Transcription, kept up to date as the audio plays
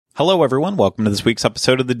Hello, everyone. Welcome to this week's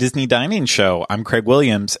episode of the Disney Dining Show. I'm Craig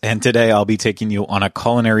Williams, and today I'll be taking you on a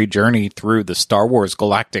culinary journey through the Star Wars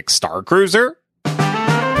Galactic Starcruiser.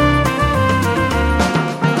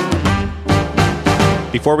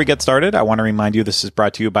 Before we get started, I want to remind you this is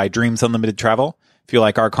brought to you by Dreams Unlimited Travel. If you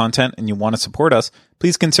like our content and you want to support us,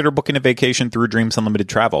 please consider booking a vacation through Dreams Unlimited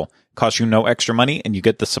Travel. It costs you no extra money, and you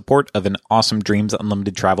get the support of an awesome Dreams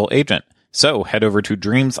Unlimited Travel agent. So head over to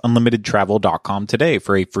dreamsunlimitedtravel.com today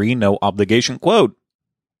for a free, no-obligation quote.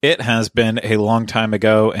 It has been a long time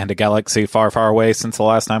ago and a galaxy far, far away since the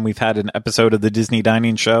last time we've had an episode of the Disney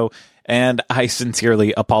Dining Show, and I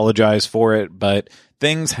sincerely apologize for it, but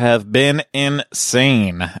things have been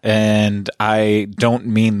insane, and I don't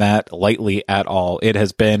mean that lightly at all. It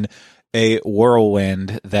has been a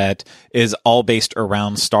whirlwind that is all based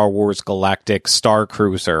around Star Wars Galactic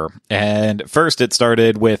Starcruiser. And first it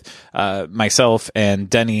started with myself and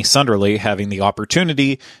Denny Sunderly having the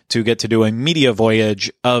opportunity to get to do a media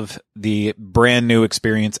voyage of the brand new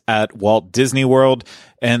experience at Walt Disney World.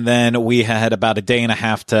 And then we had about a day and a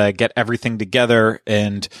half to get everything together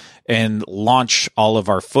and launch all of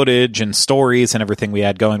our footage and stories and everything we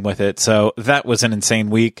had going with it. So that was an insane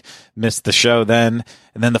week. Missed the show then.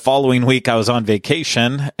 And then the following week I was on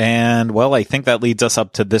vacation. And well, I think that leads us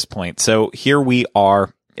up to this point. So here we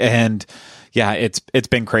are. And yeah, it's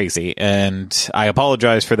been crazy. And I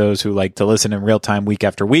apologize for those who like to listen in real time week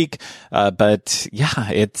after week. But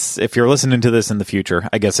yeah, if you're listening to this in the future,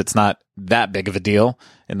 I guess it's not that big of a deal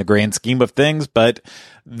in the grand scheme of things. But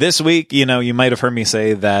this week, you might have heard me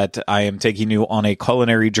say that I am taking you on a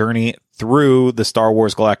culinary journey through the Star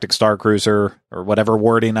Wars Galactic Starcruiser, or whatever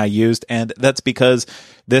wording I used. And that's because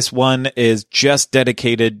this one is just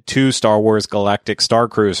dedicated to Star Wars Galactic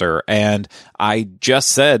Starcruiser. And I just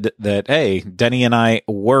said that, hey, Denny and I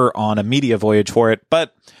were on a media voyage for it,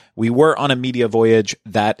 but we were on a media voyage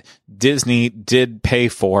that Disney did pay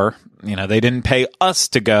for. They didn't pay us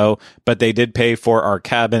to go, but they did pay for our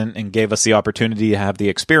cabin and gave us the opportunity to have the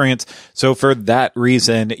experience. So for that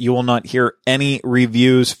reason, you will not hear any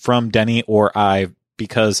reviews from Denny or I,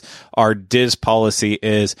 because our Diz policy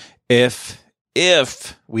is if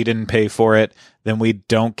we didn't pay for it, then we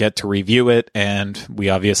don't get to review it. And we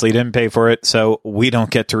obviously didn't pay for it, so we don't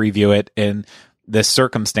get to review it in this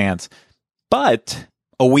circumstance. But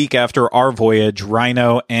a week after our voyage,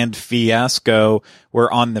 Rhino and Fiasco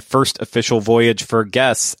were on the first official voyage for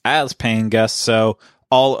guests as paying guests, so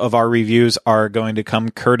all of our reviews are going to come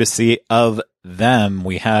courtesy of them.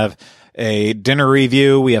 We have a dinner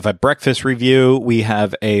review, we have a breakfast review, we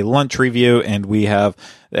have a lunch review, and we have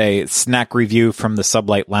a snack review from the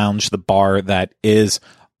Sublight Lounge, the bar that is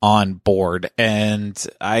on board. And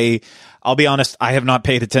I'll be honest, I have not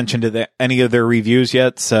paid attention to any of their reviews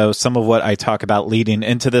yet, so some of what I talk about leading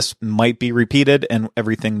into this might be repeated and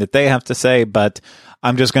everything that they have to say, but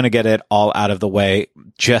I'm just going to get it all out of the way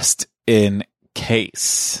just in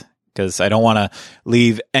case, because I don't want to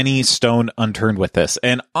leave any stone unturned with this.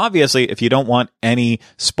 And obviously, if you don't want any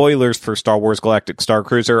spoilers for Star Wars Galactic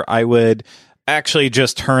Starcruiser, I would actually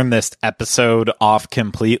just turn this episode off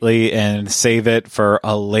completely and save it for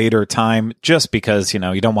a later time, just because you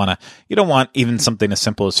don't want even something as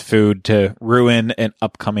simple as food to ruin an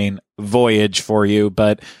upcoming voyage for you.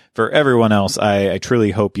 But for everyone else, I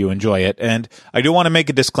truly hope you enjoy it. And I do want to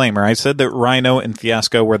make a disclaimer. I said that Rhino and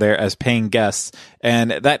Fiasco were there as paying guests,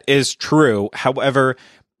 and that is true. However,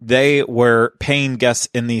 they were paying guests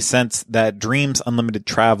in the sense that Dreams Unlimited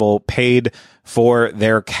Travel paid for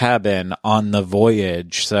their cabin on the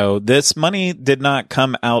voyage. So this money did not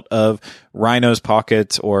come out of Rhino's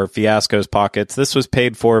pockets or Fiasco's pockets. This was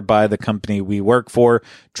paid for by the company we work for,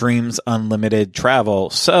 Dreams Unlimited Travel.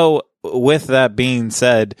 So with that being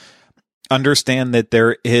said, understand that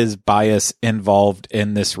there is bias involved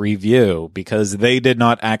in this review, because they did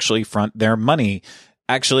not actually front their money.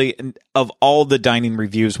 Actually, of all the dining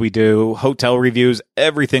reviews we do, hotel reviews,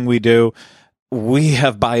 everything we do, we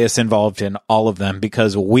have bias involved in all of them,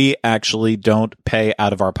 because we actually don't pay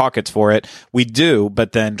out of our pockets for it. We do,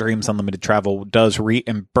 but then Dreams Unlimited Travel does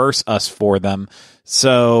reimburse us for them.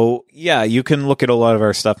 So yeah, you can look at a lot of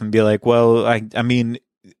our stuff and be like, well, I mean,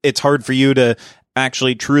 it's hard for you to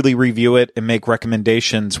actually truly review it and make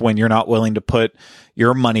recommendations when you're not willing to put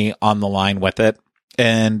your money on the line with it.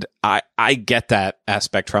 And I get that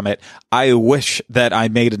aspect from it. I wish that I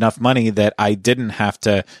made enough money that I didn't have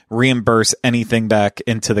to reimburse anything back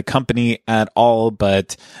into the company at all,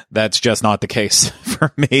 but that's just not the case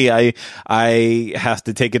for me. I have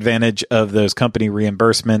to take advantage of those company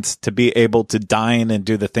reimbursements to be able to dine and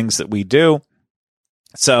do the things that we do.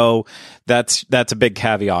 So that's a big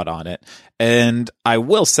caveat on it. And I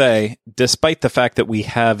will say, despite the fact that we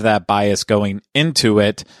have that bias going into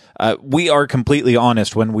it, we are completely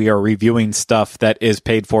honest when we are reviewing stuff that is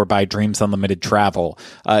paid for by Dreams Unlimited Travel.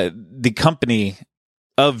 The company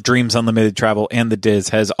of Dreams Unlimited Travel and the Diz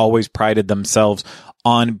has always prided themselves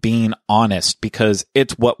on being honest, because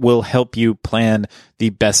it's what will help you plan the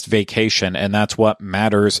best vacation, and that's what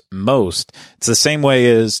matters most. It's the same way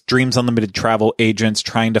as Dreams Unlimited Travel agents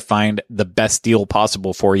trying to find the best deal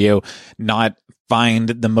possible for you, not find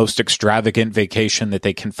the most extravagant vacation that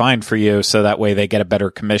they can find for you so that way they get a better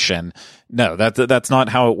commission. No, that's not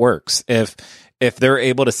how it works. If they're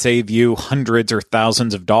able to save you hundreds or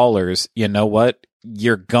thousands of dollars, you know what?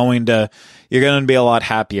 You're going to be a lot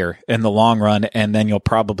happier in the long run, and then you'll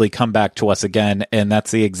probably come back to us again. And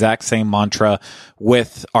that's the exact same mantra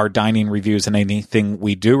with our dining reviews and anything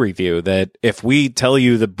we do review, that if we tell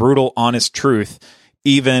you the brutal, honest truth,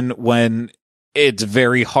 even when it's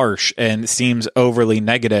very harsh and seems overly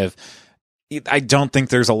negative, I don't think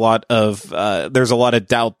there's a lot of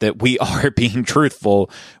doubt that we are being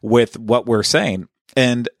truthful with what we're saying.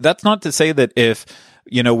 And that's not to say that if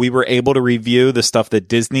we were able to review the stuff that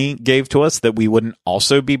Disney gave to us, that we wouldn't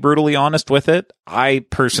also be brutally honest with it. I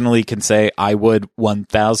personally can say I would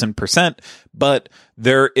 1000%, but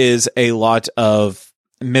there is a lot of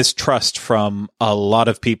mistrust from a lot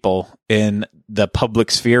of people in the public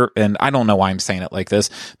sphere. And I don't know why I'm saying it like this.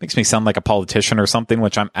 It makes me sound like a politician or something,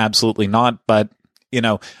 which I'm absolutely not. But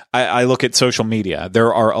I look at social media.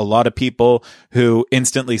 There are a lot of people who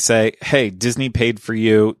instantly say, hey, Disney paid for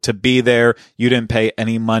you to be there. You didn't pay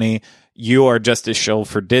any money. You are just a shill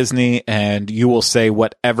for Disney, and you will say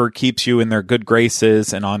whatever keeps you in their good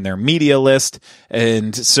graces and on their media list.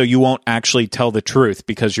 And so you won't actually tell the truth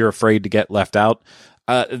because you're afraid to get left out.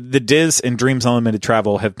 The Diz and Dreams Unlimited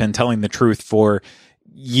Travel have been telling the truth for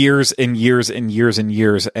years and years and years and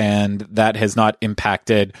years, and that has not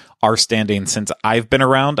impacted our standing since I've been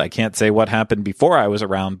around. I can't say what happened before I was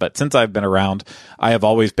around, but since I've been around, I have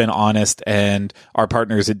always been honest, and our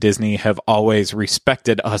partners at Disney have always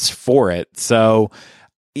respected us for it. So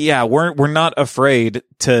yeah, we're not afraid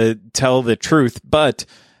to tell the truth, but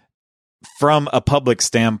from a public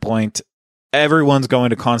standpoint, everyone's going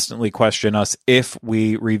to constantly question us if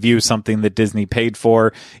we review something that Disney paid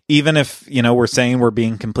for. Even if, we're saying we're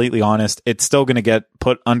being completely honest, it's still going to get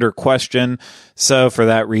put under question. So for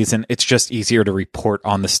that reason, it's just easier to report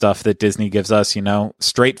on the stuff that Disney gives us,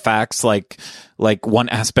 straight facts, like one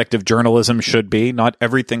aspect of journalism should be. Not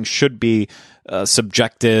everything should be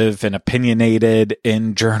subjective and opinionated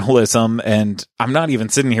in journalism. And I'm not even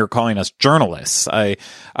sitting here calling us journalists.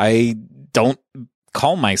 I don't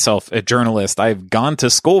call myself a journalist. I've gone to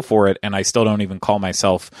school for it, and I still don't even call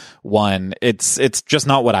myself one. It's just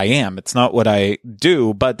not what I am. It's not what I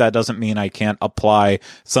do, but that doesn't mean I can't apply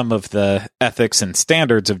some of the ethics and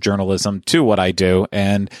standards of journalism to what I do.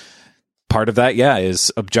 And part of that, is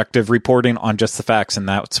objective reporting on just the facts, and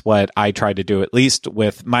that's what I try to do, at least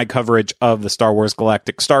with my coverage of the Star Wars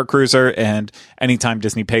Galactic Starcruiser, and anytime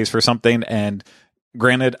Disney pays for something. And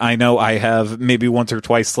granted, I know I have maybe once or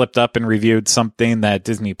twice slipped up and reviewed something that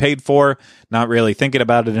Disney paid for, not really thinking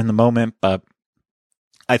about it in the moment, but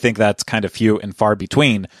I think that's kind of few and far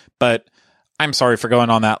between. But I'm sorry for going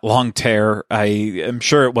on that long tear. I am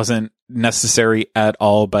sure it wasn't necessary at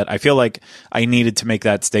all, but I feel like I needed to make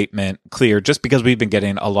that statement clear, just because we've been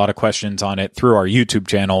getting a lot of questions on it through our YouTube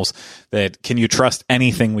channels, that can you trust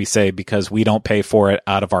anything we say because we don't pay for it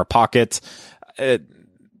out of our pockets?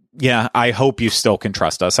 Yeah, I hope you still can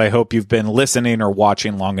trust us. I hope you've been listening or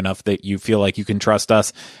watching long enough that you feel like you can trust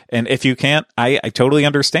us. And if you can't, I totally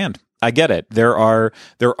understand. I get it. There are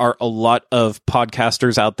a lot of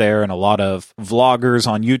podcasters out there and a lot of vloggers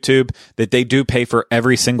on YouTube that they do pay for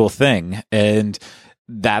every single thing. And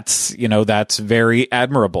that's very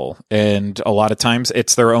admirable. And a lot of times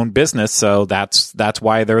it's their own business. So that's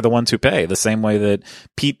why they're the ones who pay, the same way that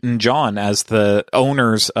Pete and John, as the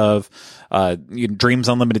owners of Dreams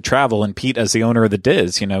Unlimited Travel, and Pete as the owner of the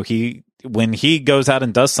Diz, when he goes out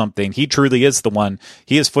and does something, he truly is the one.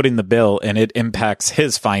 He is footing the bill, and it impacts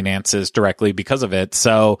his finances directly because of it.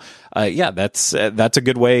 So, that's a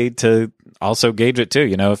good way to also gauge it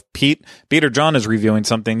too. If Pete or John is reviewing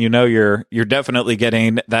something, you're definitely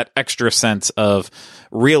getting that extra sense of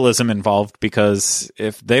realism involved, because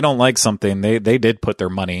if they don't like something, they did put their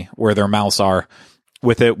money where their mouths are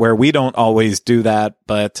with it, where we don't always do that.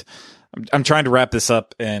 But I'm trying to wrap this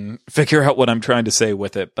up and figure out what I'm trying to say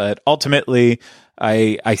with it. But ultimately,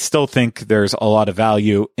 I still think there's a lot of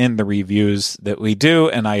value in the reviews that we do.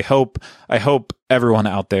 And I hope everyone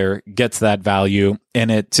out there gets that value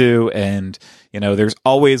in it too. And, there's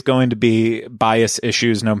always going to be bias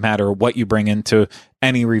issues no matter what you bring into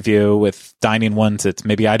any review. With dining ones, it's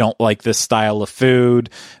maybe I don't like this style of food.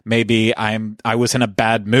 Maybe I was in a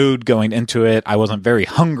bad mood going into it. I wasn't very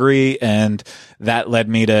hungry, and that led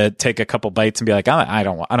me to take a couple bites and be like, I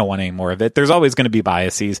don't want any more of it. There's always going to be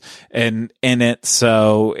biases in it.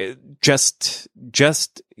 So just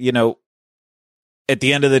at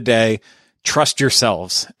the end of the day, trust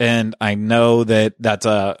yourselves. And I know that that's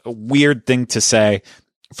a weird thing to say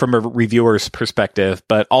from a reviewer's perspective,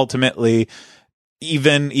 but ultimately,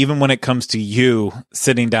 even when it comes to you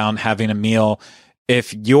sitting down having a meal,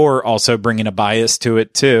 if you're also bringing a bias to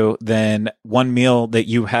it too, then one meal that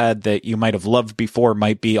you had that you might have loved before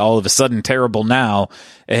might be all of a sudden terrible now.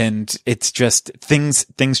 And it's just things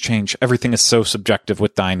change. Everything is so subjective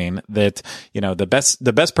with dining that,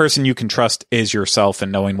 the best person you can trust is yourself and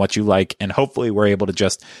knowing what you like. And hopefully we're able to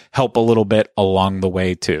just help a little bit along the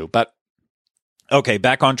way too. But okay,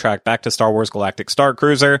 back on track, back to Star Wars Galactic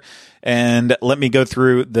Starcruiser. And let me go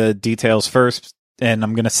through the details first. And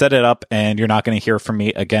I'm going to set it up, and you're not going to hear from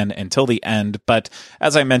me again until the end. But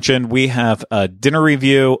as I mentioned, we have a dinner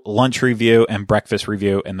review, lunch review, and breakfast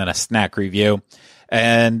review, and then a snack review.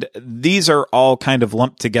 And these are all kind of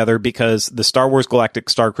lumped together because the Star Wars Galactic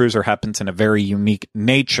Starcruiser happens in a very unique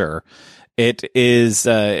nature. It is,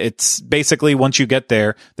 it's basically once you get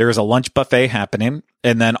there, there is a lunch buffet happening.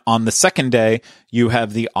 And then on the second day, you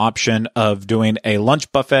have the option of doing a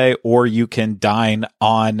lunch buffet, or you can dine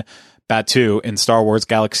on Batuu in Star Wars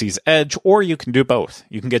Galaxy's Edge, or you can do both.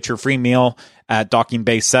 You can get your free meal at Docking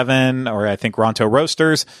Bay 7, or I think Ronto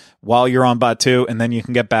Roasters, while you're on Batuu, and then you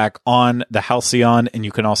can get back on the Halcyon, and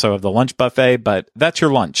you can also have the lunch buffet, but that's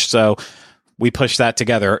your lunch. So we push that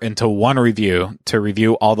together into one review to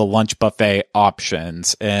review all the lunch buffet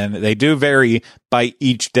options, and they do vary by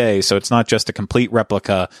each day, so it's not just a complete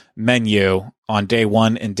replica menu on day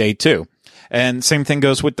 1 and day 2. And same thing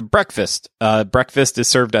goes with the breakfast. Breakfast is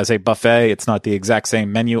served as a buffet. It's not the exact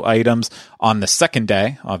same menu items on the second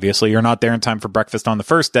day. Obviously, you're not there in time for breakfast on the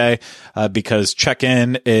first day because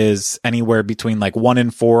check-in is anywhere between like 1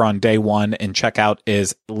 and 4 on day 1, and checkout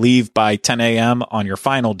is leave by 10 a.m. on your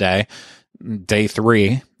final day. Day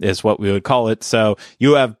 3 is what we would call it. So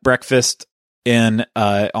you have breakfast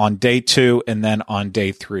on day 2 and then on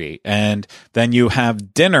day 3. And then you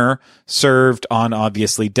have dinner served on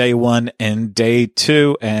obviously day 1 and day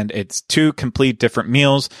 2. And it's 2 complete different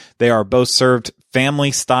meals. They are both served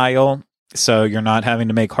family style. So you're not having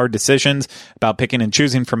to make hard decisions about picking and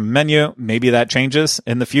choosing from a menu. Maybe that changes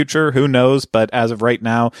in the future. Who knows? But as of right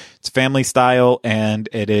now, it's family style, and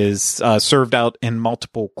it is served out in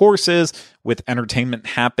multiple courses with entertainment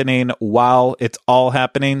happening while it's all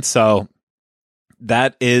happening. So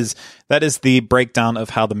that is the breakdown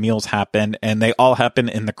of how the meals happen, and they all happen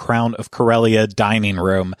in the Crown of Corellia dining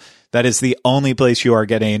room. That is the only place you are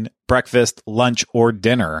getting breakfast, lunch, or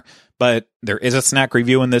dinner. But there is a snack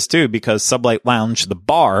review in this too, because Sublight Lounge, the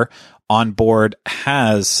bar on board,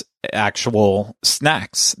 has actual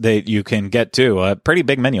snacks that you can get too. A pretty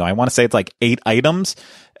big menu. I want to say it's like 8 items.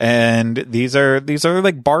 And these are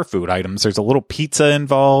like bar food items. There's a little pizza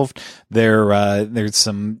involved. There's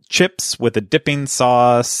some chips with a dipping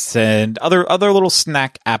sauce and other little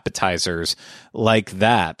snack appetizers like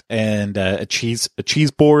that, and a cheese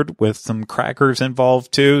board with some crackers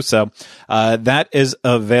involved too. So that is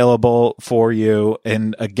available for you.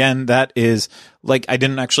 And again, that is, like, I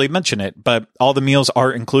didn't actually mention it, but all the meals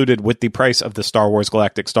are included with the price of the Star Wars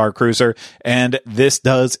Galactic Starcruiser, and this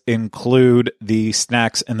does include the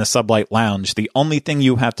snacks in the Sublight Lounge. The only thing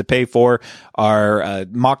you have to pay for are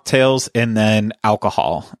mocktails and then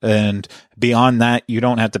alcohol, and beyond that, you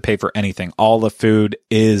don't have to pay for anything. All the food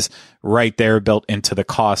is right there built into the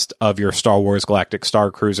cost of your Star Wars Galactic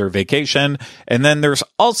Starcruiser vacation. And then there's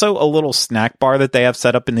also a little snack bar that they have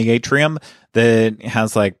set up in the atrium that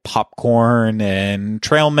has like popcorn and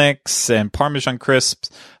trail mix and Parmesan crisps,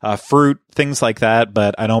 fruit, things like that.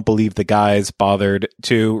 But I don't believe the guys bothered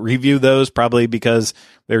to review those, probably because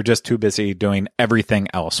they're just too busy doing everything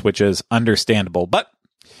else, which is understandable. But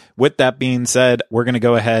with that being said, we're going to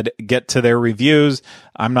go ahead, get to their reviews.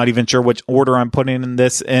 I'm not even sure which order I'm putting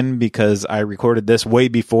this in because I recorded this way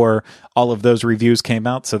before all of those reviews came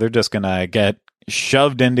out. So they're just going to get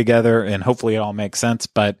shoved in together, and hopefully it all makes sense.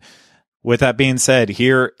 But with that being said,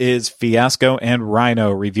 here is Fiasco and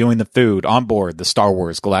Rhino reviewing the food on board the Star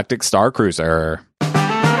Wars Galactic Starcruiser.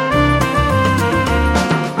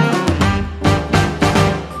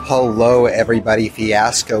 Hello, everybody.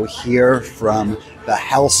 Fiasco here from the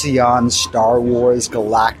Halcyon Star Wars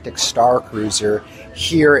Galactic Starcruiser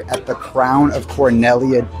here at the Crown of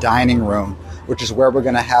Cornelia dining room, which is where we're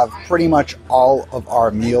going to have pretty much all of our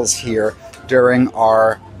meals here during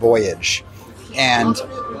our voyage. And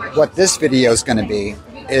what this video is going to be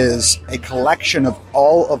is a collection of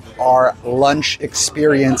all of our lunch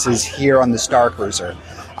experiences here on the Starcruiser.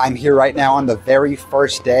 I'm here right now on the very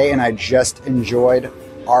first day, and I just enjoyed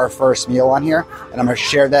our first meal on here, and I'm going to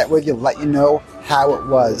share that with you, let you know how it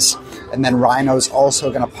was. And then Rhino's also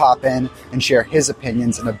going to pop in and share his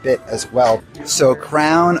opinions in a bit as well. So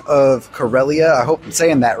Crown of Corellia, I hope I'm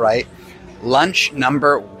saying that right, lunch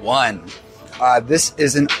number 1. This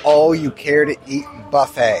is an all-you-care-to-eat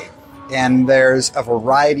buffet, and there's a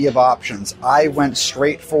variety of options. I went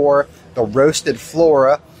straight for the roasted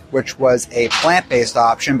flora, which was a plant-based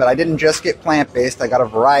option, but I didn't just get plant-based, I got a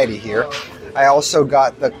variety here. I also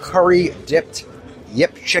got the curry-dipped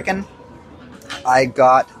yip chicken. I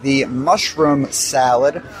got the mushroom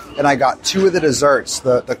salad, and I got 2 of the desserts,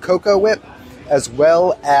 the cocoa whip, as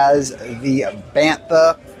well as the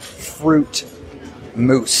bantha fruit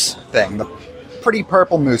mousse thing, the pretty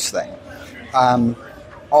purple mousse thing.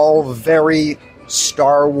 All very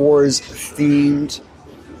Star Wars themed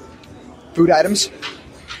food items.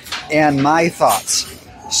 And my thoughts.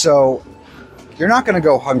 So you're not going to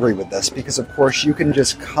go hungry with this because, of course, you can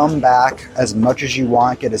just come back as much as you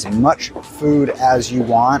want, get as much food as you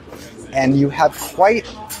want, and you have quite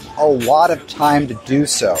a lot of time to do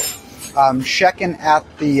so. Check-in at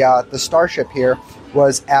the Starship here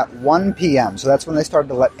was at 1 p.m., so that's when they started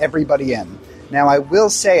to let everybody in. Now, I will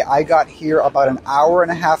say I got here about an hour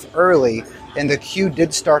and a half early, and the queue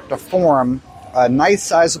did start to form a nice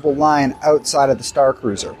sizable line outside of the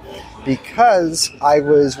Starcruiser. Because I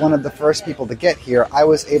was one of the first people to get here, I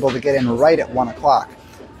was able to get in right at 1 o'clock.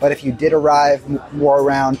 But if you did arrive more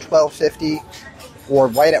around 12:50 or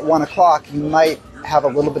right at 1 o'clock, you might have a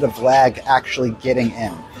little bit of lag actually getting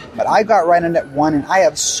in. But I got right in at 1, and I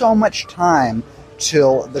have so much time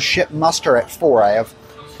till the ship muster at 4. I have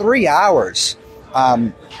 3 hours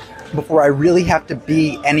before I really have to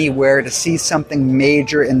be anywhere to see something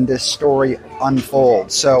major in this story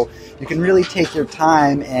unfold. So you can really take your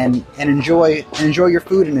time and enjoy your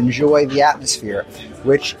food and enjoy the atmosphere,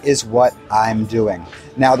 which is what I'm doing.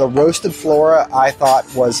 Now, the roasted flora I thought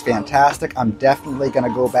was fantastic. I'm definitely going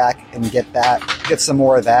to go back and get some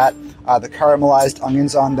more of that. The caramelized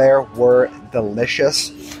onions on there were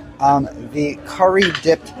delicious. The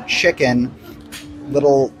curry-dipped chicken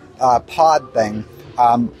little pod thing,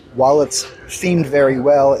 while it's themed very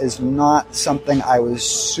well, is not something I was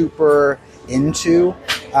super into.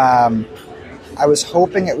 I was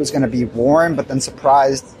hoping it was going to be warm, but then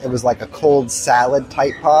surprised it was like a cold salad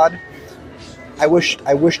type pod. I wished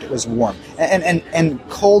it was warm. And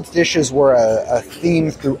cold dishes were a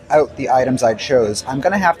theme throughout the items I chose. I'm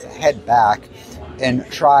going to have to head back and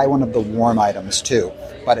try one of the warm items too.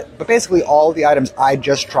 But basically all the items I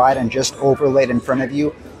just tried and just overlaid in front of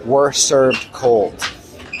you were served cold.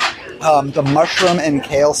 The mushroom and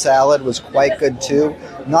kale salad was quite good too.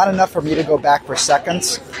 Not enough for me to go back for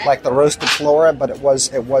seconds, like the roasted flora, but it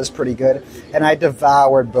was pretty good. And I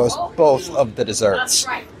devoured both of the desserts.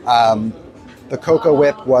 The cocoa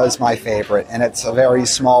whip was my favorite, and it's a very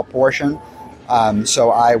small portion.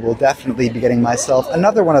 So I will definitely be getting myself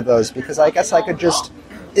another one of those, because I guess I could just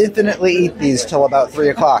infinitely eat these till about 3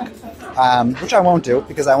 o'clock. Which I won't do,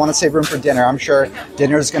 because I want to save room for dinner. I'm sure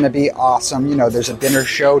dinner's going to be awesome. You know, there's a dinner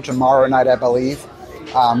show tomorrow night, I believe,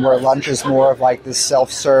 where lunch is more of like this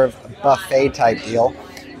self-serve buffet type deal.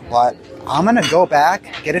 But I'm going to go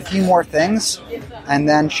back, get a few more things, and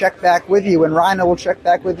then check back with you, and Rhino will check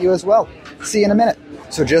back with you as well. See you in a minute.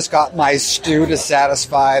 So just got my stew to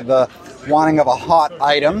satisfy the wanting of a hot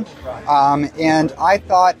item, and I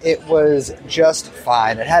thought it was just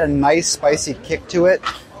fine. It had a nice spicy kick to it,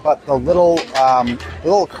 but the little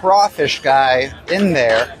crawfish guy in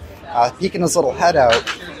there, peeking his little head out,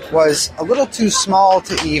 was a little too small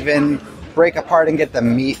to even break apart and get the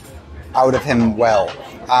meat out of him well.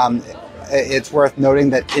 It's worth noting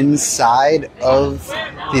that inside of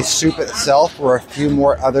the soup itself were a few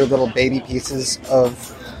more other little baby pieces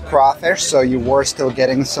of crawfish, so you were still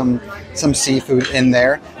getting some seafood in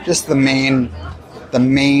there. Just the main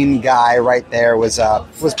guy right there was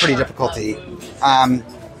pretty difficult to eat.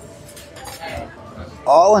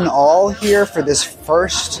 All in all here for this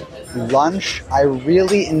first lunch, I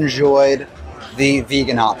really enjoyed the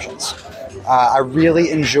vegan options. I really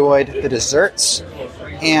enjoyed the desserts,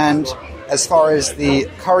 and as far as the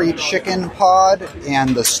curry chicken pod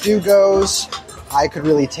and the stew goes, I could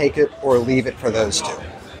really take it or leave it for those two.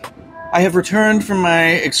 I have returned from my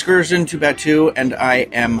excursion to Batu, and I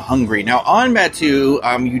am hungry. Now, on Batu,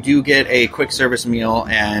 you do get a quick service meal,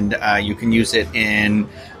 and you can use it in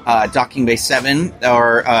Docking Bay 7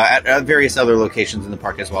 or at various other locations in the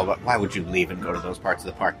park as well. But why would you leave and go to those parts of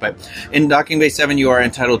the park? But in Docking Bay 7, you are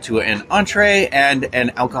entitled to an entree and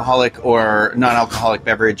an alcoholic or non-alcoholic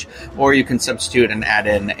beverage, or you can substitute and add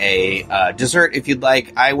in a dessert if you'd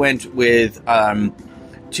like. I went with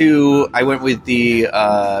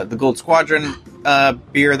the Gold Squadron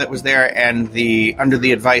beer that was there, and under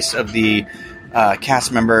the advice of the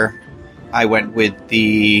cast member, I went with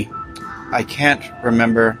I can't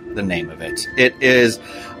remember the name of it. It is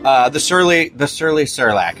the Surly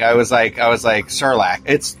Surlac. I was like Surlac.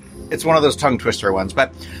 It's one of those tongue twister ones.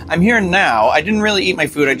 But I'm here now. I didn't really eat my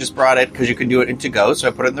food. I just brought it because you can do it in to go. So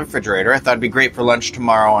I put it in the refrigerator. I thought it'd be great for lunch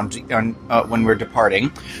tomorrow when we're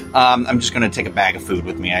departing. I'm just going to take a bag of food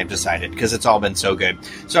with me. I decided because it's all been so good.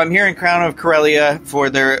 So I'm here in Crown of Karelia for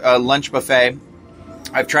their lunch buffet.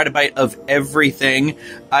 I've tried a bite of everything.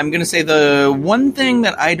 I'm going to say the one thing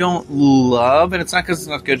that I don't love, and it's not because it's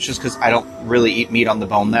not good, it's just because I don't really eat meat on the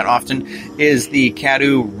bone that often, is the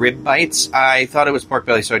Kadu rib bites. I thought it was pork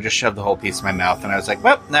belly, so I just shoved the whole piece in my mouth, and I was like,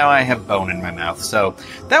 well, now I have bone in my mouth. So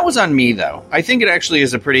that was on me, though. I think it actually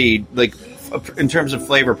is a pretty, in terms of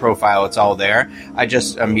flavor profile, it's all there. I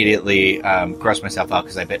just immediately grossed myself out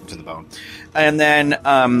because I bit into the bone. And then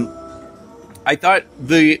I thought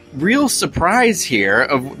the real surprise here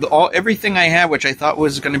of everything I had, which I thought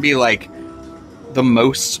was going to be like the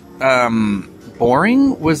most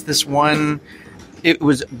boring, was this one. It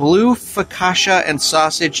was blue focaccia and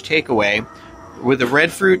sausage takeaway with a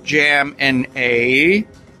red fruit jam and a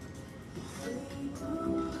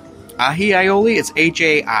ahi aioli. It's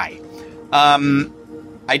H-A-I.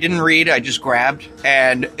 I didn't read, I just grabbed,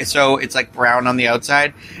 and so it's like brown on the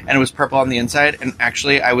outside, and it was purple on the inside, and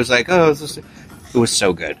actually I was like, it was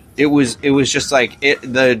so good. It was just like,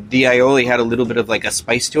 the aioli had a little bit of like a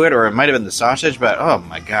spice to it, or it might have been the sausage, but oh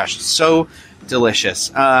my gosh, so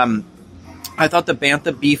delicious. I thought the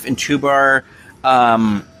bantha beef and tubar,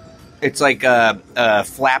 it's like a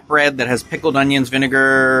flatbread that has pickled onions,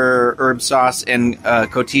 vinegar, herb sauce, and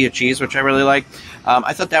cotija cheese, which I really like.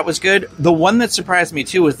 I thought that was good. The one that surprised me,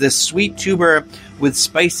 too, was this sweet tuber with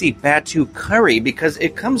spicy Batu curry, because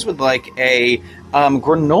it comes with, like, a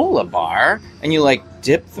granola bar, and you, like,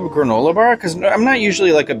 dip the granola bar, because I'm not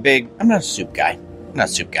usually, like, I'm not a soup guy. I'm not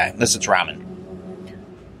a soup guy, unless it's ramen.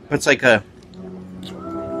 But it's like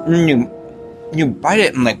you bite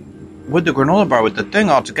it, and, like, with the granola bar, with the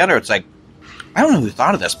thing all together, it's like, I don't know who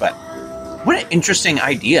thought of this, but what an interesting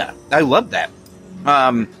idea. I love that.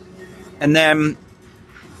 And then,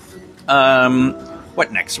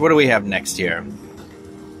 what next? What do we have next here?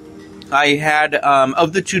 I had,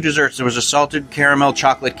 of the two desserts, there was a salted caramel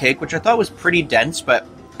chocolate cake, which I thought was pretty dense, but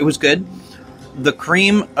it was good. The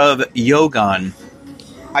cream of yogan,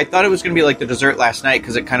 I thought it was going to be like the dessert last night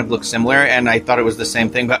because it kind of looked similar, and I thought it was the same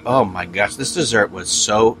thing, but oh my gosh, this dessert was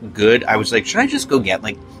so good. I was like, should I just go get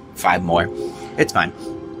like 5 more? It's fine.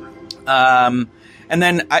 And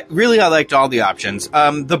then I liked all the options.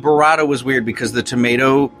 The burrata was weird because the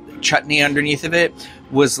tomato chutney underneath of it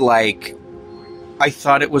was like, I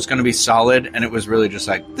thought it was going to be solid, and it was really just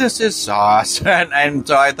like, this is sauce. and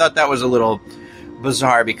so I thought that was a little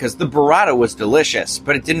bizarre because the burrata was delicious,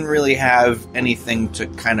 but it didn't really have anything to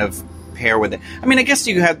kind of pair with it. I mean, I guess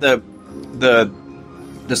you had the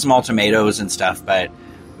small tomatoes and stuff, but it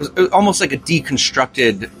was almost like a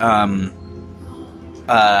deconstructed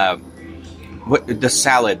the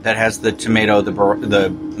salad that has the tomato, the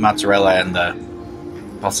mozzarella, and the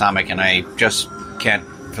balsamic, and I just can't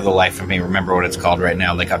for the life of me remember what it's called right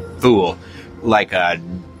now. Like a fool, like a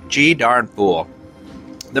darn fool.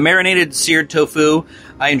 The marinated seared tofu,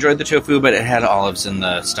 I enjoyed the tofu, but it had olives in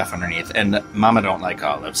the stuff underneath, and Mama don't like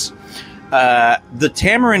olives. The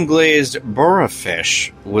tamarind glazed burra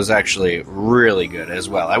fish was actually really good as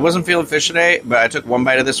well. I wasn't feeling fish today, but I took one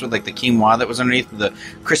bite of this with like the quinoa that was underneath, the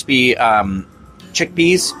crispy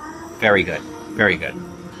chickpeas. Very good. Very good.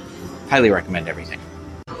 Highly recommend everything.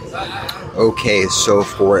 Okay, so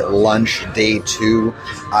for lunch day 2,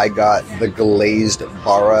 I got the glazed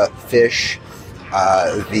burra fish,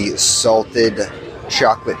 the salted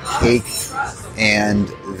chocolate cake, and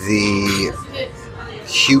the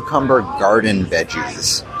cucumber garden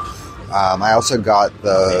veggies. I also got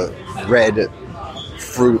the red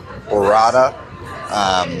fruit burrata,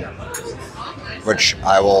 which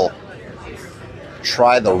I will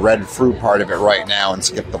try the red fruit part of it right now and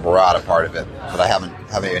skip the burrata part of it, but I haven't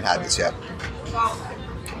even had this yet.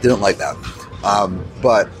 Didn't like that.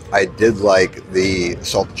 But I did like the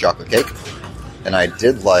salted chocolate cake, and I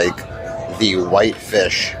did like the white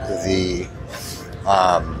fish, the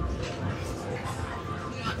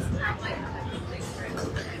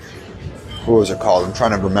what was it called? I'm trying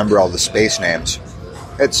to remember all the space names.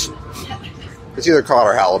 It's either cod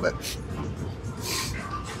or halibut.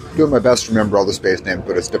 Doing my best to remember all the space names,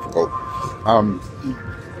 but it's difficult.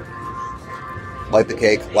 Like the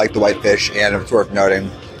cake, like the white fish, and it's worth noting,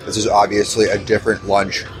 this is obviously a different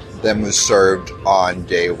lunch than was served on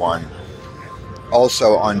day 1.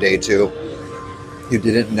 Also on day 2, you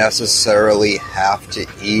didn't necessarily have to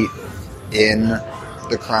eat in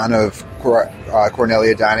the Crown of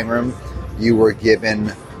Cornelia dining room. You were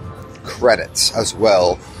given credits as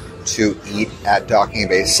well to eat at Docking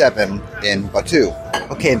Bay 7 in Batu.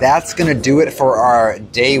 Okay, that's going to do it for our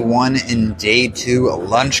day 1 and day 2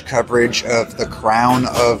 lunch coverage of the Crown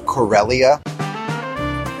of Corellia.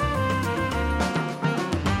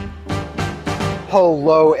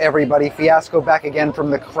 Hello everybody, Fiasco back again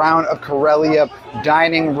from the Crown of Corellia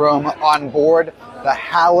dining room on board the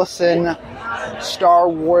Hallison Star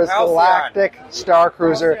Wars Galactic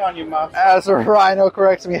Starcruiser. As Rhino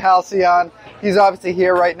corrects me, Halcyon. He's obviously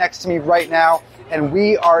here right next to me right now, and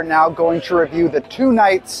we are now going to review the 2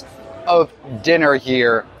 nights of dinner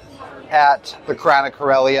here at the Crown of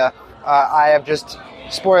Corellia. I have just,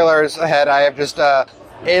 spoilers ahead, I have just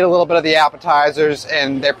ate a little bit of the appetizers,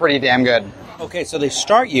 and they're pretty damn good. Okay, so they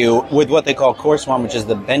start you with what they call course 1, which is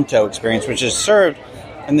the bento experience, which is served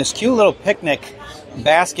in this cute little picnic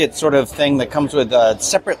basket sort of thing that comes with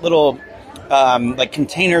separate little like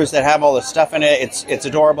containers that have all the stuff in it. It's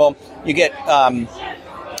adorable. You get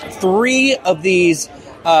 3 of these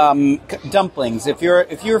dumplings. If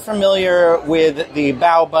you're familiar with the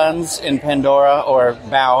bao buns in Pandora, or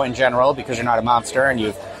bao in general, because you're not a monster and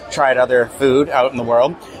you've tried other food out in the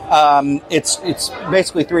world, it's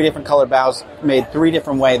basically 3 different colored baos made 3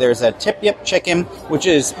 different ways. There's a tip-yip chicken, which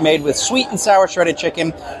is made with sweet and sour shredded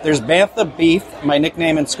chicken. There's bantha beef, my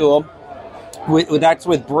nickname in school. That's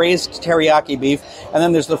with braised teriyaki beef. And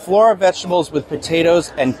then there's the flora vegetables with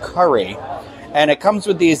potatoes and curry. And it comes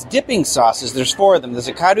with these dipping sauces. There's 4 of them. There's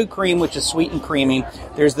a kadu cream, which is sweet and creamy.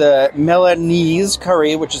 There's the Milanese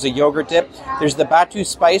curry, which is a yogurt dip. There's the Batu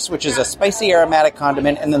spice, which is a spicy aromatic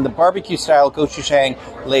condiment. And then the barbecue-style gochujang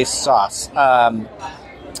lace sauce. And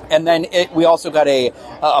then we also got a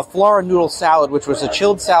flora noodle salad, which was a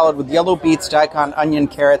chilled salad with yellow beets, daikon, onion,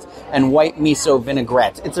 carrots, and white miso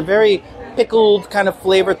vinaigrette. It's a very pickled kind of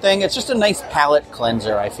flavor thing. It's just a nice palate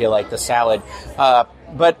cleanser, I feel like, the salad.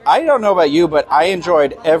 But I don't know about you, but I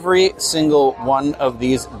enjoyed every single one of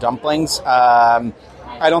these dumplings. I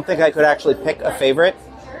don't think I could actually pick a favorite.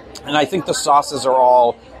 And I think the sauces are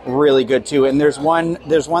all really good too. And there's one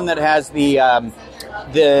that has the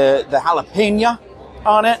jalapeno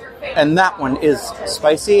on it, and that one is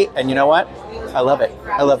spicy. And you know what? I love it.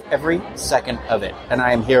 I love every second of it, and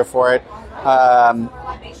I am here for it.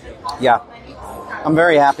 Yeah, I'm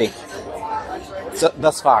very happy. So,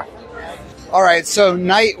 thus far. All right, so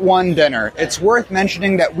night 1 dinner. It's worth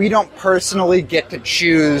mentioning that we don't personally get to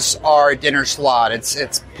choose our dinner slot.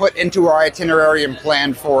 It's put into our itinerary and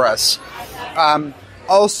planned for us.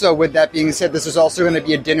 Also, with that being said, this is also going to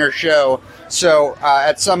be a dinner show. So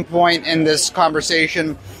at some point in this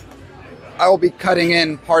conversation, I will be cutting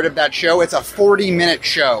in part of that show. It's a 40-minute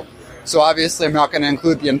show. So obviously I'm not going to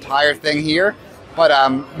include the entire thing here.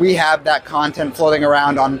 But we have that content floating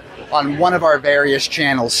around on one of our various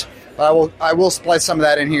channels. But I will splice some of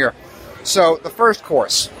that in here. So the first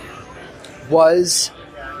course was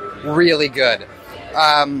really good.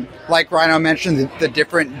 Like Rhino mentioned, the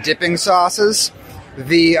different dipping sauces.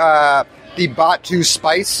 The Batu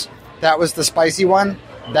spice, that was the spicy one.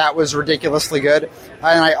 That was ridiculously good.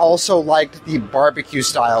 And I also liked the barbecue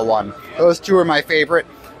style one. Those 2 are my favorite.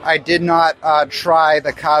 I did not try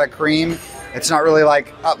the cotta cream. It's not really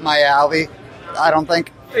like up my alley, I don't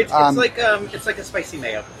think. It's like a spicy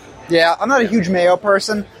mayo. Yeah, I'm not a huge mayo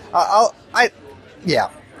person. Not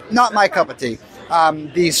my cup of tea.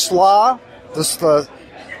 The slaw, the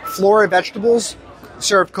flora vegetables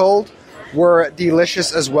served cold, were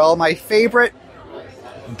delicious as well. My favorite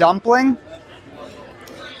dumpling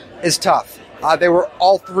is tough. They were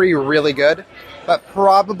all 3 really good, but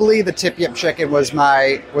probably the tip-yip chicken was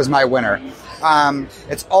my winner.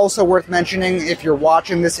 It's also worth mentioning, if you're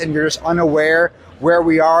watching this and you're just unaware where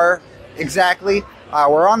we are exactly,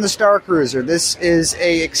 we're on the Starcruiser. This is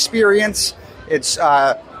a experience. It's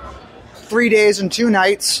 3 days and 2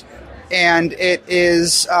 nights, and it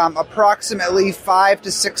is approximately $5,000 to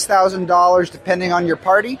 $6,000 depending on your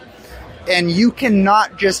party. And you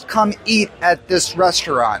cannot just come eat at this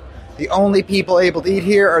restaurant. The only people able to eat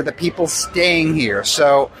here are the people staying here.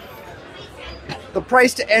 So The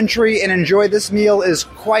price to entry and enjoy this meal is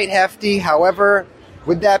quite hefty. However,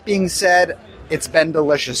 with that being said, it's been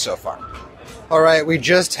delicious so far. All right, we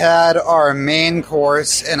just had our main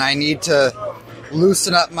course, and I need to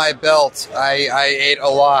loosen up my belt. I ate a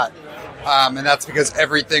lot, and that's because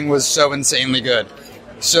everything was so insanely good.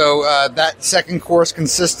 So that second course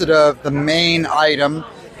consisted of the main item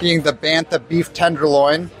being the bantha beef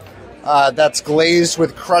tenderloin. That's glazed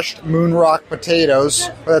with crushed moon rock potatoes.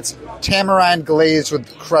 That's tamarind glazed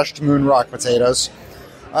with crushed moon rock potatoes.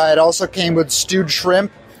 It also came with stewed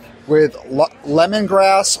shrimp with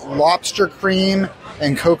lemongrass, lobster cream,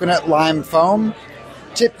 and coconut lime foam.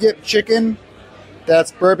 Tip yip chicken.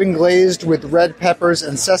 That's bourbon glazed with red peppers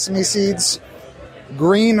and sesame seeds.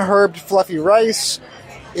 Green herbed fluffy rice.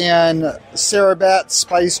 And Sarabat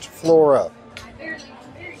spiced flora.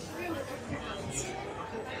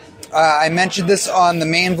 I mentioned this on the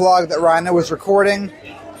main vlog that Rhino was recording.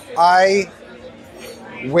 I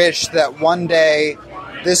wish that one day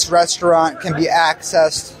this restaurant can be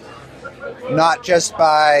accessed not just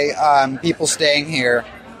by people staying here,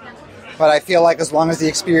 but I feel like as long as the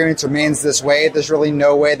experience remains this way, there's really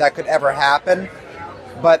no way that could ever happen.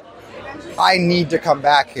 But I need to come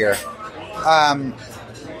back here.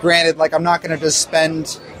 Granted, like, I'm not going to just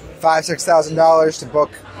spend $5,000-$6,000 to book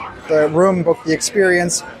the room, book the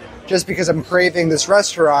experience, just because I'm craving this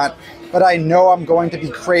restaurant, but I know I'm going to be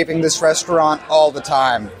craving this restaurant all the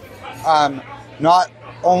time. Not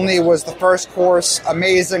only was the first course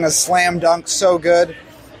amazing, a slam dunk, so good,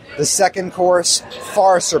 the second course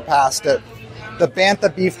far surpassed it. The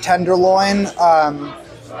bantha beef tenderloin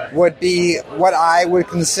would be what I would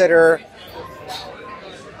consider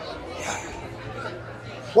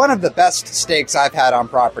one of the best steaks I've had on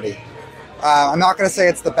property. I'm not going to say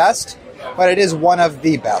it's the best, but it is one of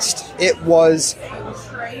the best. It was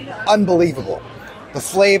unbelievable. The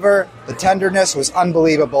flavor, the tenderness was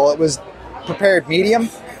unbelievable. It was prepared medium,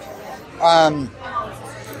 and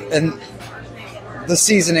the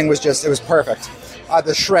seasoning was it was perfect.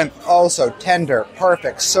 The shrimp also tender,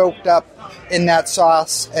 perfect, soaked up in that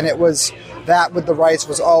sauce, and it was that with the rice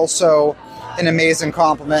was also an amazing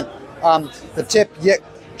compliment. The tip yip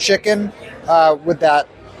chicken with that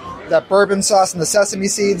bourbon sauce and the sesame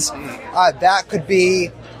seeds, that could be,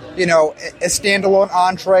 a standalone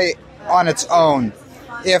entree on its own.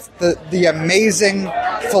 If the amazing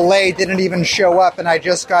filet didn't even show up and I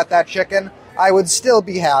just got that chicken, I would still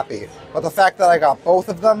be happy. But the fact that I got both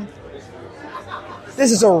of them,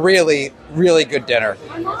 this is a really, really good dinner.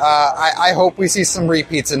 I hope we see some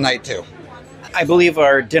repeats in night 2. I believe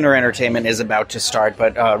our dinner entertainment is about to start,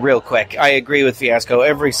 but real quick, I agree with Fiasco.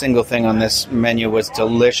 Every single thing on this menu was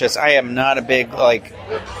delicious. I am not a big, the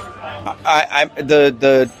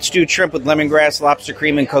stewed shrimp with lemongrass, lobster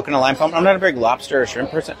cream, and coconut lime foam. I'm not a big lobster or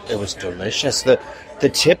shrimp person. It was delicious. The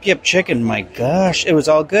tip yip chicken, my gosh, it was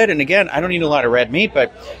all good. And again, I don't eat a lot of red meat,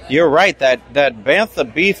 but you're right, that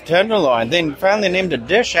bantha beef tenderloin, they finally named a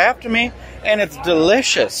dish after me, and it's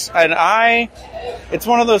delicious. And it's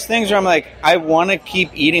one of those things where I'm like, I want to keep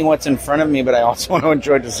eating what's in front of me, but I also want to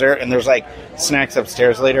enjoy dessert. And there's snacks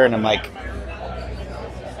upstairs later, and I'm like,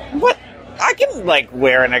 what? I can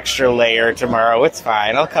wear an extra layer tomorrow. It's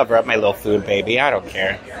fine. I'll cover up my little food, baby. I don't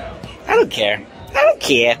care.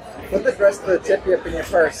 Put the rest of the tip yip in your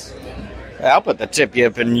purse. I'll put the tip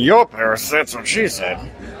yip in your purse. That's what she said.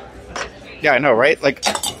 Yeah, I know, right?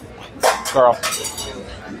 Girl,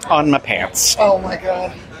 on my pants. Oh my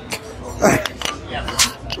god.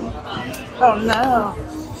 Oh no.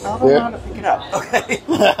 I don't know how to pick it up. Okay.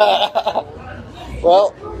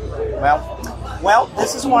 Well,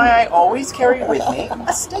 this is why I always carry with me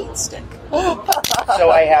a state stick.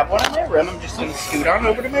 So I have one in my room. I'm just going to scoot on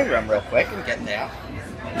over to my room real quick and get there.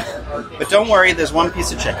 But don't worry, there's one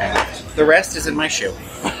piece of chicken. The rest is in my shoe.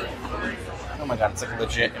 Oh my god, it's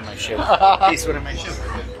legit in my shoe. Piece of it in my shoe.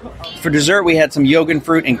 For dessert, we had some yogurt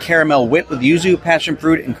fruit and caramel whip with yuzu, passion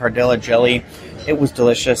fruit, and cardella jelly. It was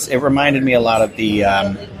delicious. It reminded me a lot of the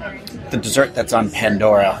dessert that's on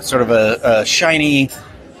Pandora. Sort of a shiny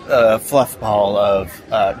fluff ball of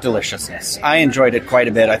deliciousness. I enjoyed it quite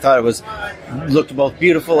a bit. I thought it looked both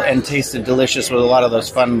beautiful and tasted delicious with a lot of those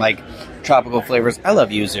fun, tropical flavors. I love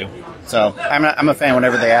yuzu. So I'm a fan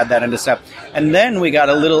whenever they add that into stuff. And then we got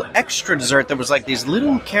a little extra dessert that was these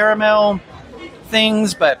little caramel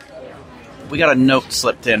things, but we got a note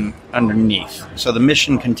slipped in underneath. So the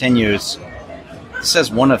mission continues. It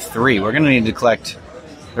says 1 of 3. We're going to need to collect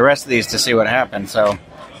the rest of these to see what happens. So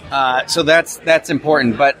that's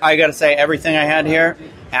important. But I got to say, everything I had here,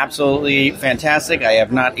 absolutely fantastic. I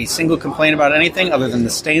have not a single complaint about anything other than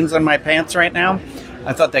the stains on my pants right now.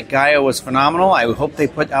 I thought that Gaia was phenomenal. I hope they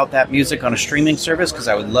put out that music on a streaming service because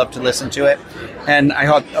I would love to listen to it. And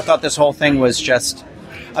I thought this whole thing was just...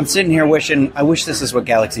 I'm sitting here wishing... I wish this is what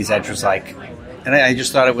Galaxy's Edge was like. And I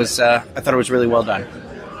just thought it was... I thought it was really well done.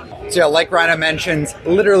 So yeah, like Rhino mentioned,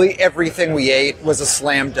 literally everything we ate was a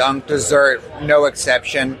slam dunk. Dessert, no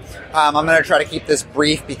exception. I'm going to try to keep this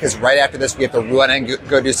brief because right after this we have to run and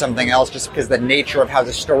go do something else just because the nature of how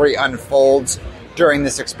the story unfolds during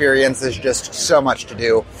this experience is just so much to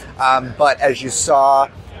do. But as you saw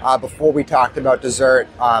before we talked about dessert,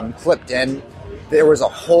 clipped in, there was a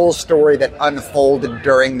whole story that unfolded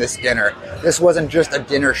during this dinner. This wasn't just a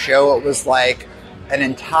dinner show, it was like an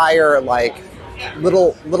entire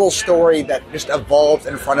little story that just evolved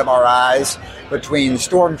in front of our eyes, between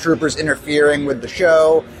stormtroopers interfering with the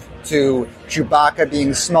show to Chewbacca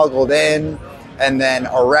being smuggled in and then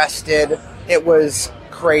arrested. It was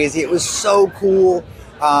crazy. It was so cool.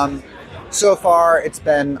 So far, it's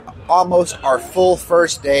been almost our full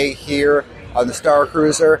first day here on the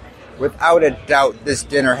Starcruiser. Without a doubt, this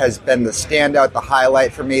dinner has been the standout, the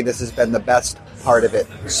highlight for me. This has been the best part of it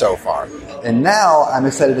so far. And now I'm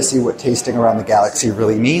excited to see what tasting around the galaxy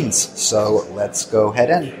really means. So let's go head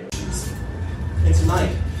in. And tonight,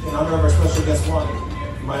 in honor of our special guest Juan,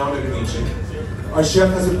 my honor to meet you, our chef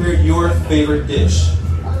has prepared your favorite dish.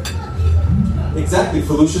 Exactly,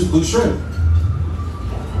 Felucia's blue shrimp,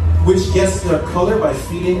 which guests their color by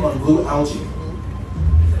feeding on blue algae.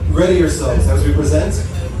 Ready yourselves as we present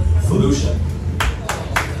Felucia.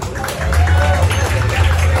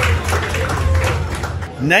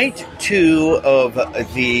 Night 2 of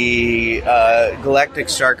the Galactic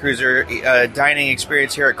Starcruiser dining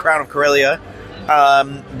experience here at Crown of Corellia.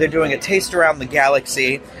 They're doing a taste around the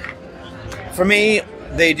galaxy. For me,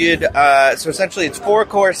 they did, so essentially it's 4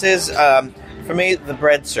 courses. For me, the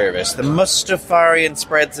bread service. The Mustafarian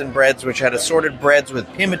spreads and breads, which had assorted breads with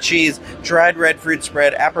pima cheese, dried red fruit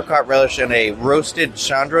spread, apricot relish, and a roasted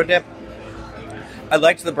chandro dip. I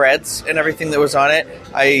liked the breads and everything that was on it.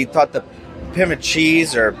 I thought the pima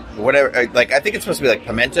cheese or whatever, I think it's supposed to be like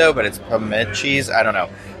pimento, but it's pimento cheese. I don't know.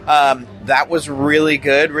 That was really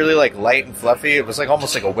good, really light and fluffy. It was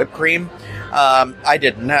almost like a whipped cream. I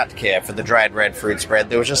did not care for the dried red fruit spread.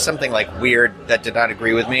 There was just something weird that did not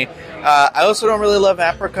agree with me. I also don't really love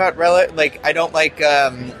apricot relish. I don't like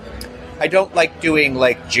doing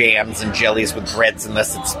jams and jellies with breads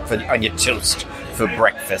unless it's on your toast for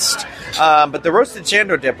breakfast. But the roasted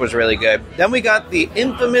chandro dip was really good. Then we got the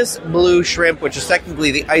infamous blue shrimp, which is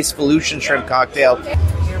technically the iced Felucian shrimp cocktail.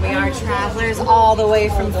 Here we are, travelers, all the way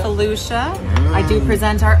from Felucia. I do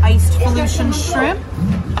present our iced Felucian shrimp.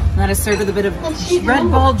 That is served with a bit of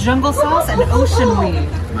Red Bull jungle sauce and ocean weed.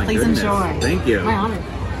 Please enjoy. Thank you. My honor.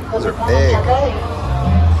 Those are big.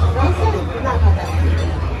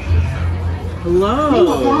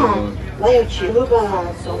 Hello. 我有去那个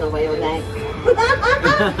送的我有来，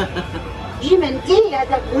你们这样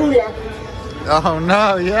的工人。 Oh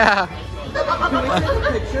no, yeah.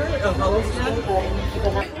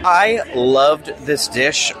 I loved this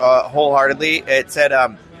dish wholeheartedly. It said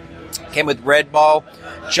came with Red Ball,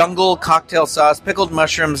 jungle cocktail sauce, pickled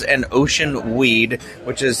mushrooms, and ocean weed,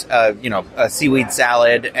 which is a seaweed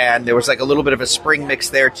salad, and there was a little bit of a spring mix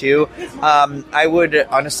there too. I would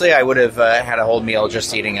have had a whole meal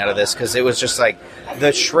just eating out of this because it was just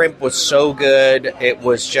the shrimp was so good. It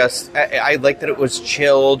was just I liked that it was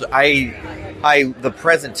chilled. The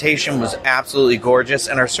presentation was absolutely gorgeous,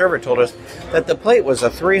 and our server told us that the plate was a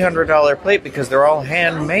 $300 plate because they're all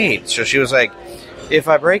handmade. So she was like, if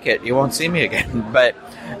I break it, you won't see me again. But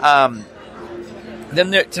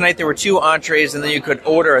then tonight there were 2 entrees, and then you could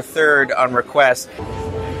order a third on request.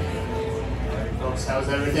 Folks, how's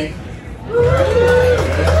everything?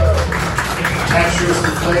 Textures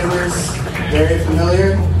and flavors, very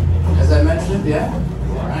familiar, as I mentioned, yeah?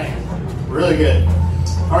 All right, really good.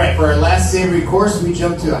 All right, for our last savory course, we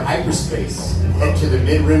jump to hyperspace and head to the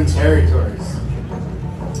mid-rim territories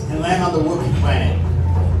and land on the Wookiee planet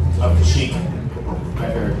of Kashyyyk. My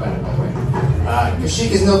favorite planet, by the way.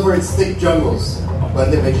 Kashyyyk is known for its thick jungles,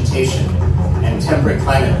 abundant vegetation, and temperate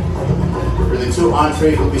climate. For the 2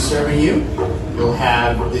 entrees we'll be serving you, you'll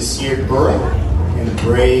have the seared burro and the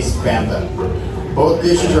braised bamba. Both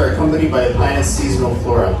dishes are accompanied by the planet's seasonal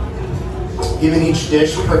flora, giving each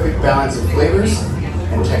dish perfect balance of flavors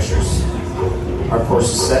and textures. Our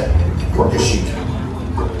course is set for Kashyyyk.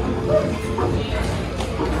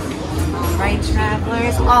 All right,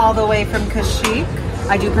 travelers, all the way from Kashyyyk.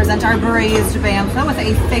 I do present our braised bantha with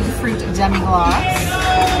a fig fruit demi-glace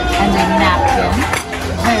and a napkin.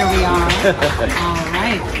 There we are. All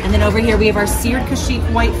right. And then over here we have our seared Kashyyyk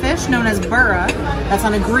whitefish, known as burra. That's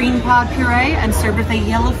on a green pod puree and served with a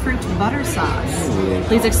yellow fruit butter sauce.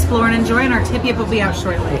 Please explore and enjoy, and our tip-yip will be out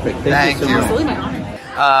shortly. Perfect. Thank you so you. much. Absolutely, my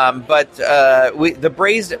honor. But the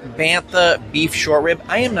braised bantha beef short rib.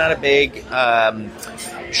 I am not a big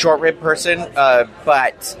short rib person,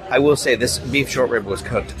 but I will say this beef short rib was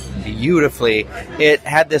cooked beautifully. It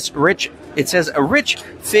had this rich. It says a rich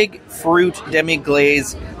fig fruit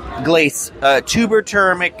demi-glace, tuber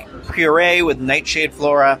turmeric puree with nightshade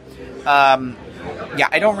flora. Yeah,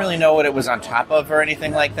 I don't really know what it was on top of or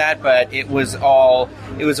anything like that, but it was all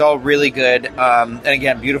really good. And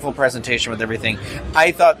again, beautiful presentation with everything.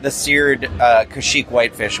 I thought the seared Kashyyyk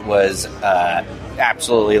whitefish was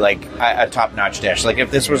absolutely like a top-notch dish. Like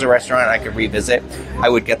if this was a restaurant I could revisit, I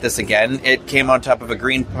would get this again. It came on top of a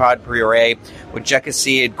green pod puree with jucca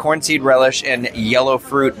seed, corn seed relish, and yellow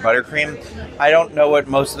fruit buttercream. I don't know what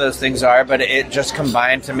most of those things are, but it just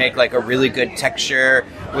combined to make like a really good texture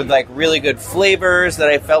with like really good flavors that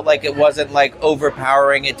I felt like it wasn't like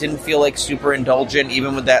overpowering. It didn't feel like super indulgent,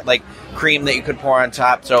 even with that like cream that you could pour on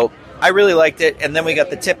top. So I really liked it. And then we got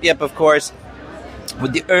the tip-yip, of course,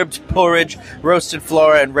 with the herbed porridge, roasted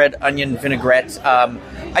flora, and red onion vinaigrette.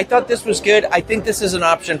 I thought this was good. I think this is an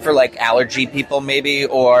option for like allergy people maybe,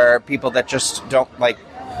 or people that just don't like,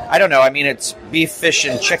 I don't know. I mean, it's beef, fish,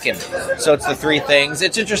 and chicken. So it's the three things.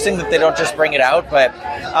 It's interesting that they don't just bring it out, but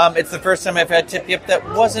it's the first time I've had tip-yip that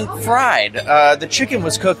wasn't fried. The chicken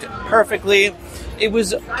was cooked perfectly. It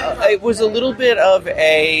was a little bit of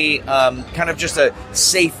a kind of just a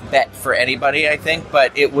safe bet for anybody, I think.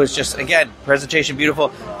 But it was just, again, presentation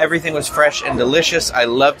beautiful. Everything was fresh and delicious. I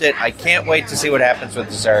loved it. I can't wait to see what happens with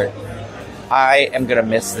dessert. I am going to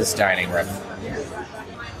miss this dining room.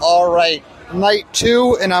 All right. Night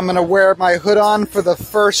 2, and I'm going to wear my hood on for the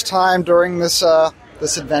first time during this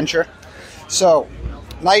this adventure. So,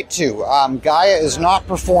 night 2. Gaia is not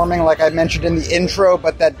performing like I mentioned in the intro,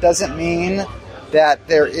 but that doesn't mean that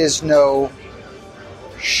there is no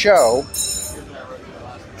show,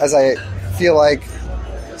 as I feel like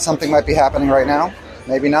something might be happening right now.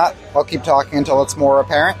 Maybe not. I'll keep talking until it's more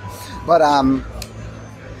apparent. But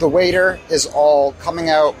the waiter is all coming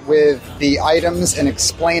out with the items and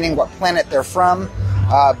explaining what planet they're from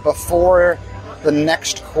before the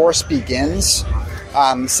next course begins.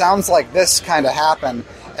 Sounds like this kind of happened,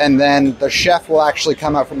 and then the chef will actually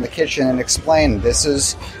come out from the kitchen and explain this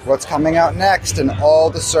is what's coming out next, and all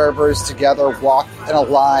the servers together walk in a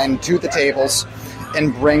line to the tables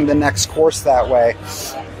and bring the next course that way.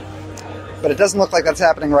 But it doesn't look like that's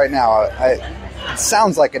happening right now. It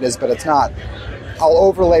sounds like it is, but it's not. I'll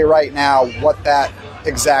overlay right now what that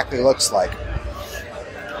exactly looks like.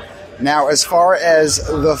 Now, as far as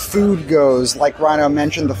the food goes, like Rhino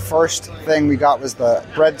mentioned, the first thing we got was the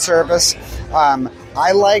bread service.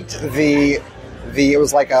 I liked it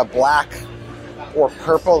was like a black or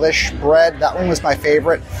purplish bread. That one was my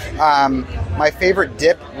favorite. My favorite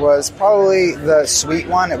dip was probably the sweet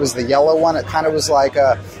one. It was the yellow one. It kind of was like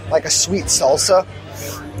a sweet salsa.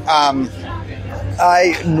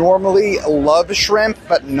 I normally love shrimp,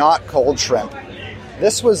 but not cold shrimp.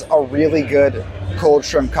 This was a really good cold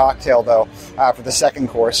shrimp cocktail, though, for the second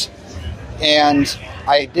course. And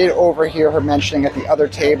I did overhear her mentioning at the other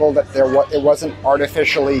table that it wasn't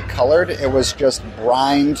artificially colored. It was just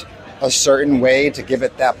brined a certain way to give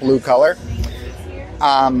it that blue color.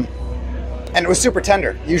 And it was super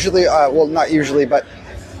tender. Usually, well, not usually, but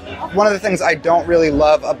one of the things I don't really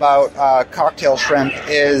love about cocktail shrimp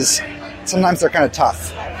is sometimes they're kind of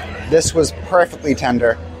tough. This was perfectly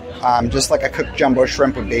tender, just like a cooked jumbo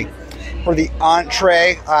shrimp would be. For the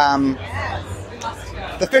entree,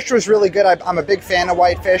 the fish was really good. I'm a big fan of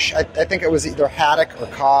whitefish. I think it was either haddock or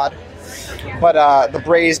cod. But the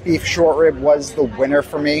braised beef short rib was the winner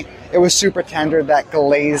for me. It was super tender. That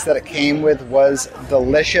glaze that it came with was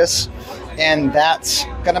delicious. And that's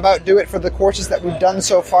going to about do it for the courses that we've done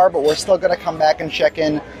so far, but we're still going to come back and check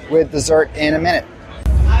in with dessert in a minute.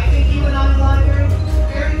 I think you and I are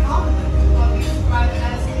very confident in what we described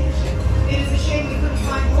as leadership. It is a shame we couldn't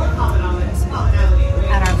find more commonality.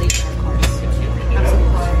 At our leisure, of course.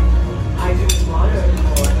 Absolutely. I do admire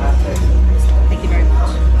your aspect. Thank you very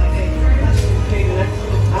much. Okay, the next one.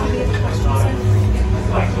 Do we have a question, sir?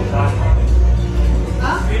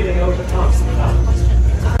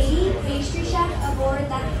 Lead pastry chef aboard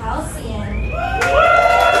the Halcyon.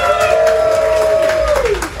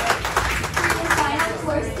 For the final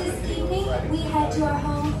course this evening, we head to our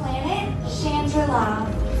home planet, Chandra.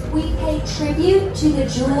 We pay tribute to the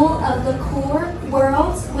jewel of the core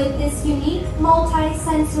world with this unique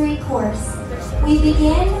multi-sensory course. We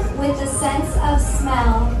begin with a sense of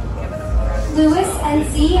smell. Lewis and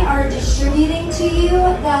Z are distributing to you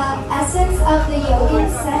the essence of the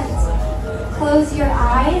yogurt scent. Close your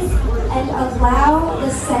eyes and allow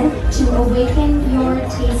the scent to awaken your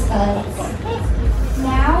taste buds.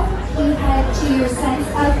 Now we head to your sense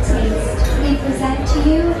of taste. We present to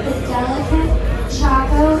you the delicate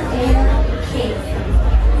Choco Air Cake.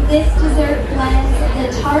 This dessert blends the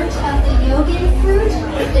tart of the yogurt fruit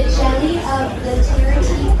with the jelly of the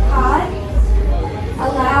teriyaki pod.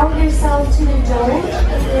 Allow yourself to indulge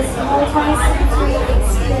in this multi-sensory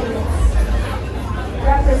experience.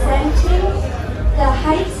 Representing the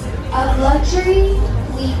heights of luxury,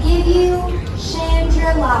 we give you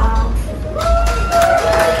Chandra-La.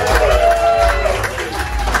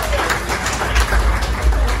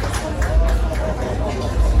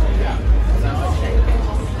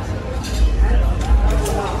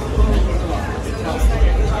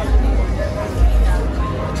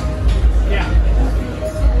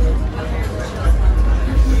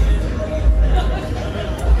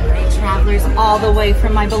 All the way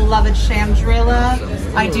from my beloved Chandrilla,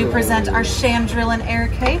 I do present our Chandrillan Air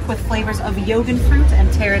Cake with flavors of yogurt fruit and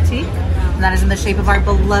teriyaki, and that is in the shape of our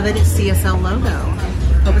beloved CSL logo.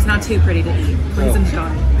 Hope it's not too pretty to eat. Please enjoy.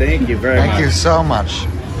 Thank you very much. Thank you so much.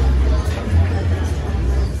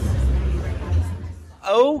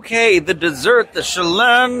 Okay, the dessert, the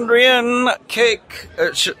Chandrillan cake,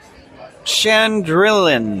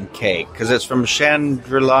 Chandrillan cake, because it's from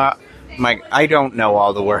Chandrilla. I don't know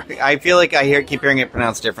all the words. I feel like I keep hearing it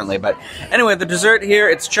pronounced differently. But anyway, the dessert here,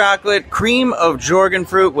 it's chocolate, cream of Jorgen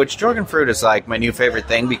fruit, which Jorgen fruit is like my new favorite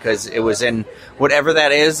thing because it was in whatever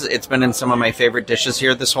that is. It's been in some of my favorite dishes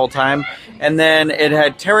here this whole time. And then it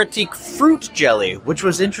had teriyaki fruit jelly, which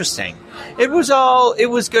was interesting. It was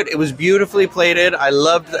good. It was beautifully plated. I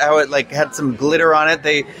loved how it had some glitter on it.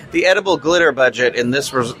 The edible glitter budget in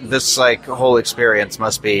this whole experience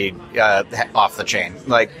must be off the chain.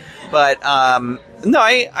 But no,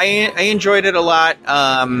 I enjoyed it a lot.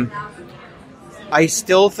 I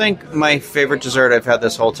still think my favorite dessert I've had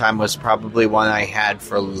this whole time was probably one I had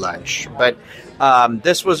for lunch. But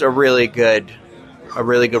this was a really good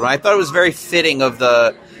one. I thought it was very fitting of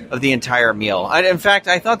the entire meal. In fact,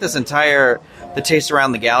 I thought the Taste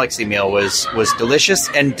Around the Galaxy meal was delicious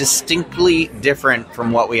and distinctly different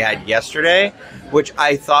from what we had yesterday, which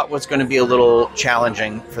I thought was going to be a little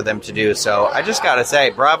challenging for them to do. So I just got to say,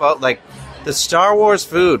 bravo. The Star Wars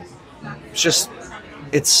food,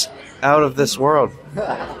 it's out of this world.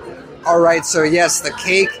 All right, so yes, the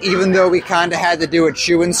cake, even though we kind of had to do a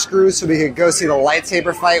chew and screw so we could go see the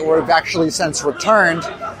lightsaber fight, we've actually since returned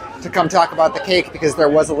to come talk about the cake because there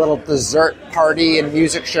was a little dessert party and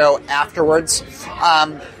music show afterwards.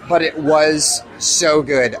 But it was so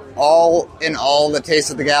good. All in all, the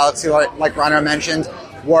Taste of the Galaxy, like Rhino mentioned,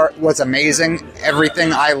 was amazing.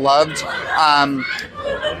 Everything I loved.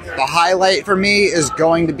 The highlight for me is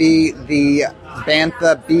going to be the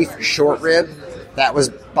Bantha beef short rib. That was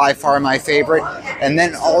by far my favorite. And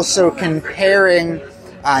then also comparing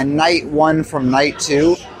night one from night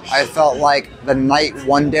two, I felt like the night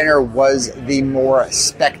one dinner was the more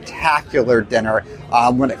spectacular dinner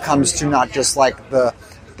when it comes to not just the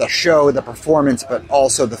show, the performance, but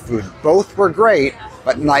also the food. Both were great,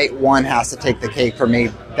 but night one has to take the cake for me.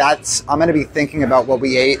 I'm going to be thinking about what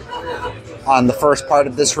we ate on the first part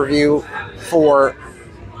of this review for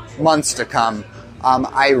months to come.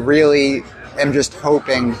 I really am just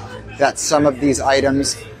hoping that some of these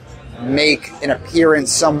items make an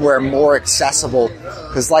appearance somewhere more accessible,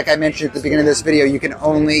 because like I mentioned at the beginning of this video, you can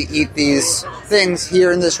only eat these things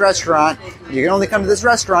here in this restaurant. You can only come to this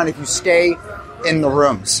restaurant if you stay in the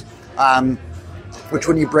rooms, which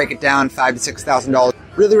when you break it down, $5,000 to $6,000.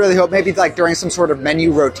 Really, really hope maybe during some sort of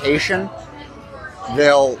menu rotation,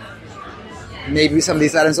 maybe some of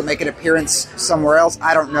these items will make an appearance somewhere else.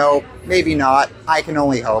 I don't know. Maybe not. I can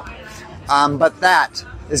only hope. But that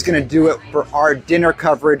is going to do it for our dinner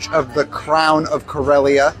coverage of the Crown of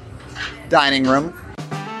Corellia dining room.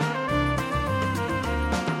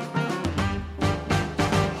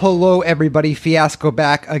 Hello everybody, Fiasco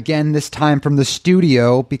back again, this time from the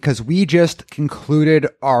studio, because we just concluded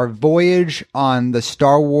our voyage on the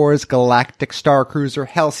Star Wars Galactic Starcruiser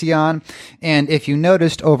Halcyon, and if you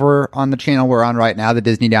noticed over on the channel we're on right now, the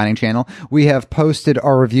Disney Dining channel, we have posted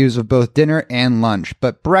our reviews of both dinner and lunch,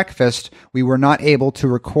 but breakfast, we were not able to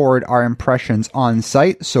record our impressions on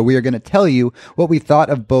site, so we are going to tell you what we thought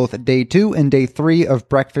of both day 2 and day 3 of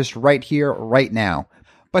breakfast right here, right now.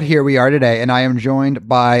 But here we are today, and I am joined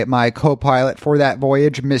by my co-pilot for that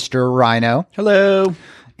voyage, Mr. Rhino. Hello.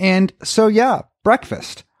 And so, yeah,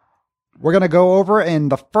 breakfast. we're going to go over,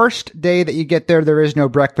 and the first day that you get there is no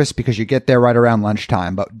breakfast because you get there right around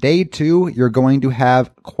lunchtime. But day 2, you're going to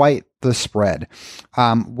have quite the spread.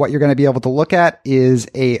 What you're going to be able to look at is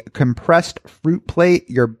a compressed fruit plate,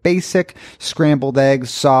 your basic scrambled eggs,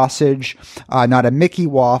 sausage, not a Mickey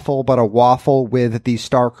waffle, but a waffle with the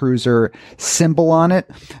Starcruiser symbol on it.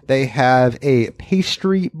 They have a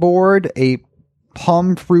pastry board, a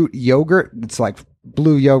plum fruit yogurt. It's like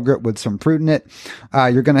blue yogurt with some fruit in it.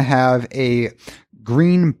 You're going to have a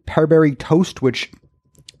green pearberry toast, which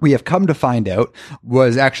we have come to find out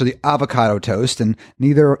was actually avocado toast, and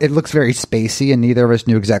it looks very spacey, and neither of us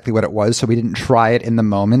knew exactly what it was, so we didn't try it in the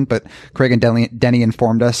moment, but Craig and Denny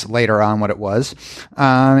informed us later on what it was.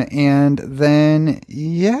 And then,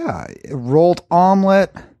 rolled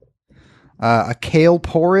omelet, a kale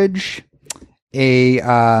porridge,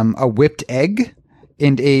 a whipped egg,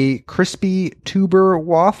 and a crispy tuber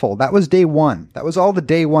waffle. That was day 1. That was all the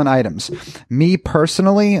day 1 items. Me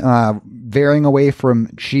personally, varying away from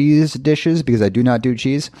cheese dishes because I do not do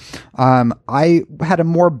cheese, I had a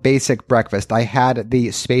more basic breakfast. I had the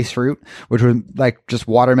space fruit, which was like just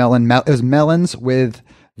watermelon. It was melons with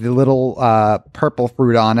the little purple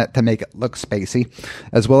fruit on it to make it look spacey,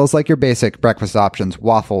 as well as like your basic breakfast options,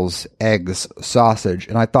 waffles, eggs, sausage,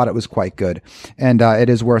 and I thought it was quite good. And it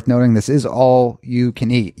is worth noting this is all you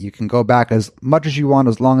can eat. You can go back as much as you want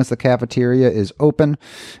as long as the cafeteria is open,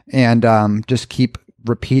 and just keep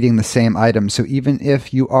repeating the same items. So even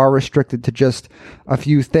if you are restricted to just a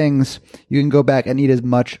few things, you can go back and eat as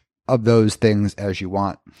much of those things as you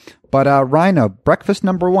want. But Rhino, breakfast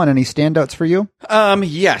number 1, any standouts for you?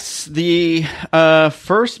 Yes. The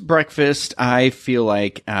first breakfast I feel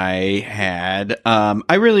like I had,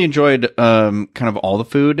 I really enjoyed kind of all the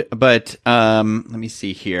food, but let me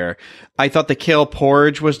see here. I thought the kale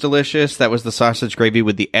porridge was delicious. That was the sausage gravy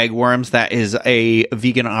with the egg worms. That is a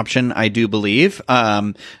vegan option, I do believe.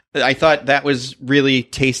 I thought that was really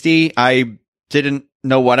tasty. I didn't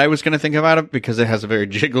know what I was going to think about it because it has a very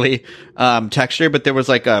jiggly texture, but there was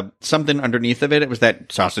like something underneath of it. It was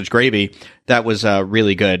that sausage gravy that was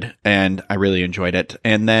really good, and I really enjoyed it.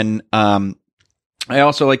 And then I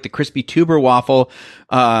also like the crispy tuber waffle,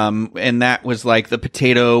 and that was like the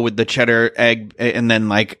potato with the cheddar egg and then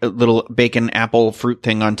like a little bacon apple fruit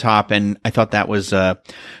thing on top, and I thought that was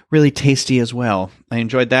really tasty as well. I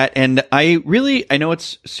enjoyed that, and I know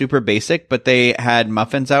it's super basic, but they had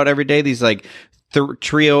muffins out every day, these like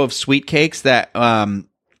trio of sweet cakes that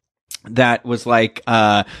that was like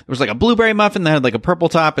there was like a blueberry muffin that had like a purple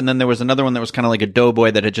top, and then there was another one that was kind of like a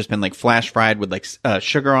doughboy that had just been like flash fried with like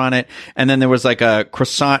sugar on it, and then there was like a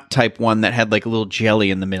croissant type one that had like a little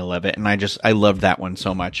jelly in the middle of it, and I loved that one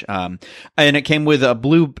so much. And it came with a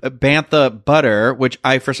blue bantha butter, which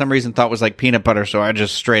I for some reason thought was like peanut butter, so I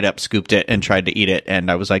just straight up scooped it and tried to eat it,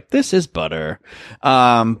 and I was like, this is butter.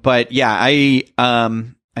 But yeah, I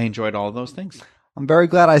enjoyed all of those things. I'm very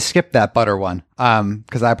glad I skipped that butter one,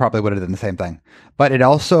 because I probably would have done the same thing. But it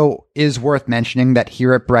also is worth mentioning that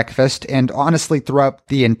here at breakfast, and honestly throughout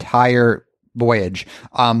the entire voyage,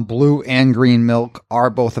 blue and green milk are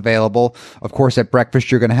both available. Of course, at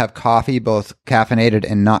breakfast, you're going to have coffee, both caffeinated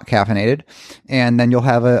and not caffeinated. And then you'll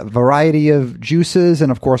have a variety of juices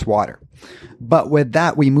and, of course, water. But with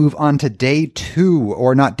that, we move on to day 2,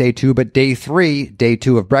 or not day 2, but day 3, day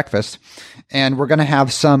 2 of breakfast. And we're going to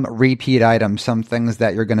have some repeat items, some things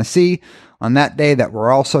that you're going to see on that day that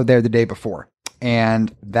were also there the day before.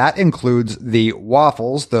 And that includes the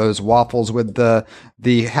waffles, those waffles with the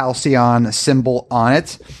Halcyon symbol on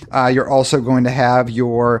it. You're also going to have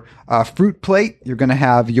your fruit plate. You're going to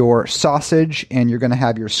have your sausage, and you're going to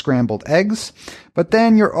have your scrambled eggs. But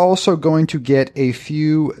then you're also going to get a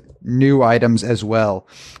few new items as well.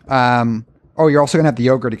 You're also going to have the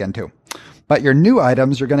yogurt again too. But your new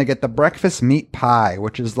items, you're going to get the breakfast meat pie,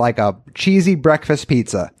 which is like a cheesy breakfast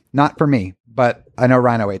pizza. Not for me, but I know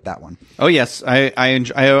Rhino ate that one. Oh yes,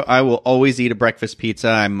 I will always eat a breakfast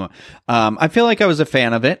pizza. I feel like I was a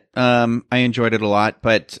fan of it. I enjoyed it a lot,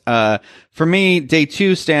 but for me, day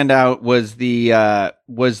 2 standout was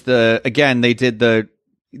again they did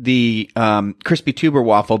the crispy tuber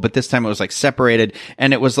waffle, but this time it was like separated,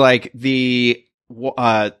 and it was like the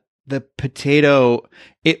potato,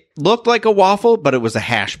 it looked like a waffle, but it was a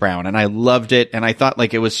hash brown, and I loved it, and I thought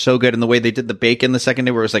like it was so good, and the way they did the bacon the second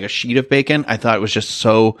day where it was like a sheet of bacon, I thought it was just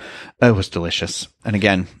it was delicious. And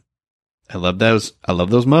again, I love those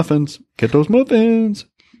muffins. Get those muffins.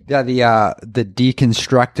 Yeah, the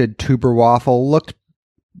deconstructed tuber waffle looked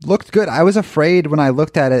good. I was afraid when I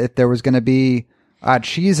looked at it if there was going to be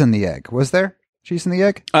cheese in the egg. Was there cheese in the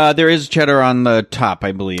egg? There is cheddar on the top,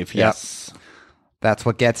 I believe. Yes. Yep. That's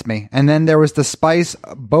what gets me. And then there was the spice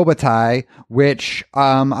boba tie, which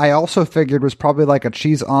I also figured was probably like a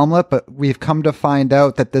cheese omelet, but we've come to find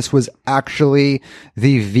out that this was actually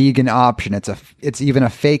the vegan option. It's even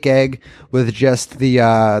a fake egg with just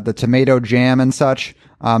the tomato jam and such.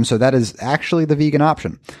 So that is actually the vegan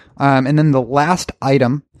option. And then the last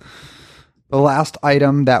item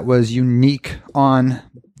that was unique on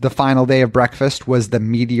the final day of breakfast was the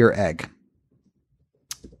meteor egg.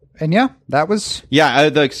 And yeah, that was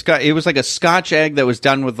it was like a Scotch egg that was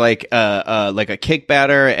done with like a cake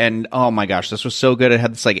batter, and oh my gosh, this was so good. It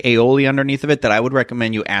had this like aioli underneath of it that I would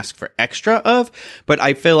recommend you ask for extra of. But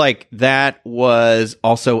I feel like that was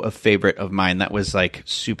also a favorite of mine. That was like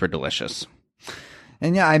super delicious.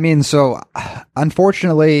 And yeah, I mean, so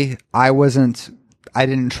unfortunately, I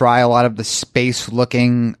didn't try a lot of the space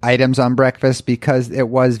looking items on breakfast because it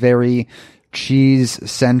was very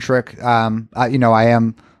cheese centric. I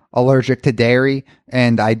am allergic to dairy,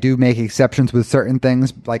 and I do make exceptions with certain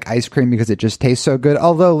things like ice cream because it just tastes so good.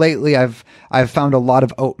 Although lately I've found a lot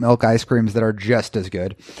of oat milk ice creams that are just as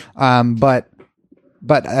good.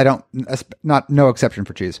 But I don't, no exception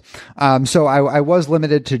for cheese. So I was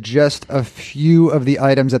limited to just a few of the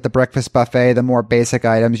items at the breakfast buffet, the more basic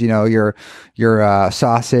items, your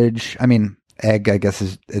sausage. I mean, egg, I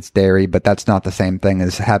guess it's dairy, but that's not the same thing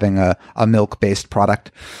as having a milk based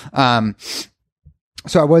product.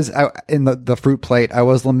 So I was in the fruit plate. I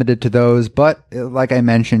was limited to those, but like I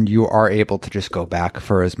mentioned, you are able to just go back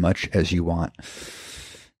for as much as you want.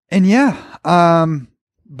 And yeah,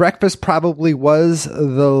 breakfast probably was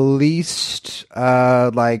the least, I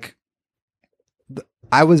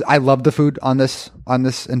loved the food on this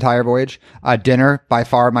entire voyage. Dinner, by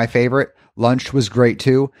far my favorite. Lunch was great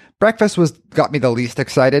too. Breakfast got me the least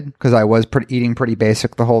excited because I was eating pretty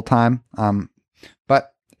basic the whole time.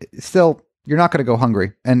 But still, you're not going to go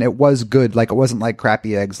hungry. And it was good. Like, it wasn't like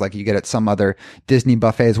crappy eggs like you get at some other Disney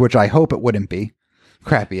buffets, which I hope it wouldn't be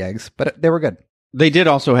crappy eggs, but they were good. They did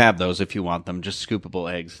also have those if you want them, just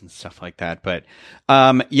scoopable eggs and stuff like that. But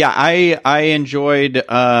I enjoyed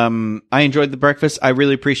the breakfast. I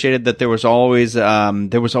really appreciated that there was always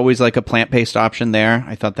like a plant-based option there.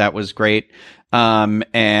 I thought that was great.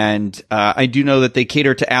 And I do know that they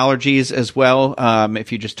cater to allergies as well.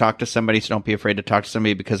 If you just talk to somebody, so don't be afraid to talk to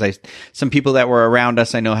somebody, because some people that were around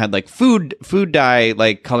us, I know had like food dye,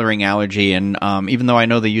 like coloring allergy. And, even though I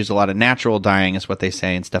know they use a lot of natural dyeing is what they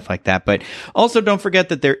say and stuff like that. But also don't forget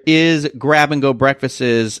that there is grab and go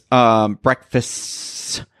breakfasts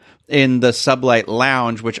in the Sublight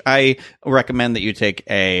Lounge, which I recommend that you take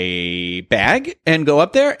a bag and go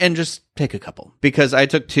up there and just take a couple, because I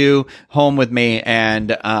took 2 home with me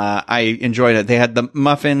and I enjoyed it. They had the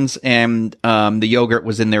muffins and the yogurt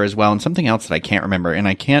was in there as well, and something else that I can't remember, and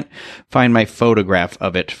I can't find my photograph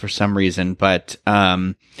of it for some reason. But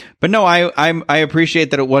no, I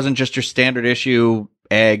appreciate that it wasn't just your standard issue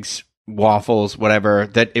eggs, waffles, whatever,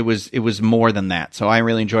 that it was more than that. So I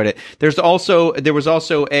really enjoyed it. There was also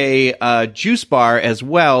a juice bar as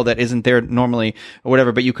well that isn't there normally or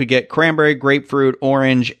whatever, but you could get cranberry, grapefruit,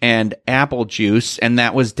 orange, and apple juice, and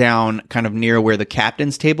that was down kind of near where the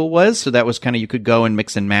captain's table was. So that was kind of, you could go and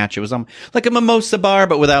mix and match. It was like a mimosa bar,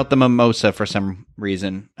 but without the mimosa for some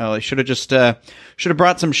reason. I should have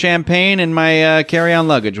brought some champagne in my carry-on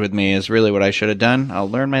luggage with me is really what I should have done. I'll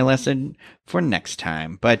learn my lesson for next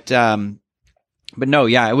time. But no,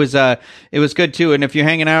 yeah, it was good too. And if you're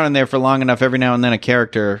hanging out in there for long enough, every now and then a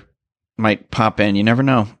character might pop in. You never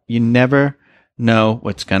know. You never know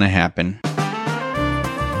what's going to happen.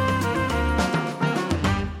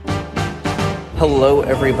 Hello,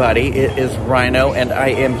 everybody. It is Rhino, and I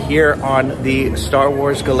am here on the Star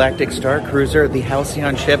Wars Galactic Starcruiser, the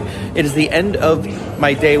Halcyon ship. It is the end of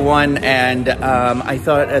my day one, and I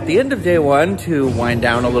thought at the end of day one, to wind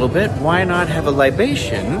down a little bit, why not have a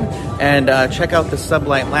libation and check out the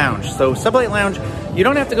Sublight Lounge. So Sublight Lounge, you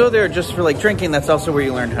don't have to go there just for like drinking. That's also where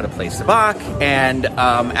you learn how to play sabacc. And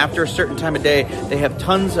after a certain time of day, they have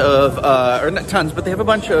tons of, or not tons, but they have a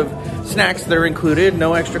bunch of snacks that are included,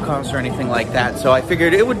 no extra cost or anything like that. So I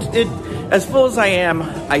figured as full as I am,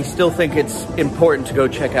 I still think it's important to go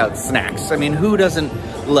check out snacks. I mean, who doesn't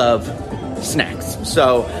love snacks?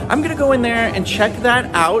 So I'm going to go in there and check that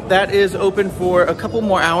out. That is open for a couple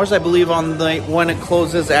more hours. I believe on night 1 it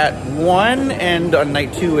closes at 1, and on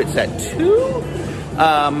night 2 it's at 2.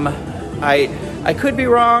 I could be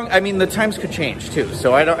wrong. I mean, the times could change too,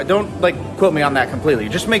 so I don't like quote me on that completely.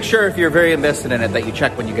 Just make sure if you're very invested in it that you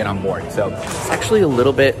check when you get on board. So it's actually a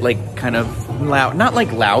little bit like kind of loud, not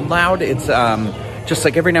like loud. It's just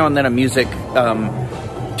like every now and then a music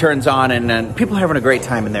turns on, and people are having a great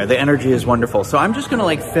time in there. The energy is wonderful. So I'm just going to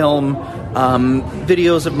like film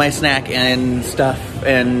videos of my snack and stuff,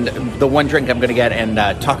 and the one drink I'm going to get, and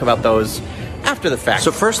talk about those after the fact.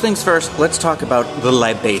 So first things first, let's talk about the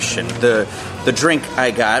libation. The drink I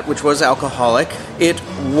got, which was alcoholic, it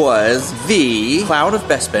was the Cloud of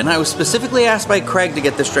Bespin. I was specifically asked by Craig to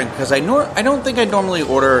get this drink because I don't think I normally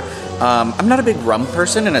order. I'm not a big rum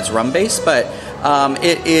person, and it's rum based, but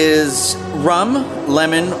it is rum,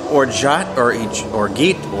 lemon, orgeat, or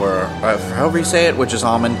geet, or however you say it, which is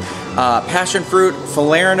almond, passion fruit,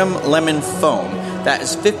 falernum, lemon foam. That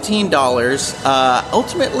is $15.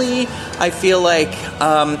 Ultimately, I feel like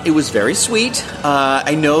it was very sweet.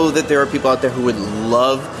 I know that there are people out there who would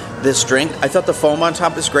love this drink. I thought the foam on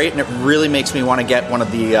top is great, and it really makes me want to get one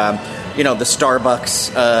of the, the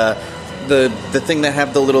Starbucks, the thing that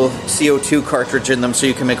have the little CO2 cartridge in them, so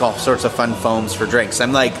you can make all sorts of fun foams for drinks.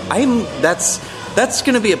 That's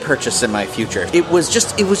going to be a purchase in my future. It was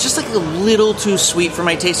just like a little too sweet for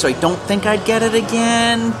my taste, so I don't think I'd get it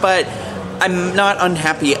again, but I'm not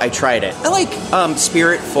unhappy I tried it. I like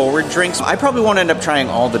spirit-forward drinks. I probably won't end up trying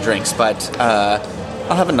all the drinks, but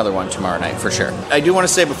I'll have another one tomorrow night for sure. I do want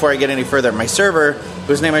to say before I get any further, my server,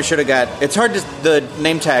 whose name I should have got, it's hard to, the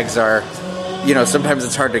name tags are, sometimes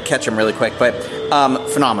it's hard to catch them really quick, but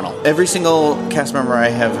phenomenal. Every single cast member I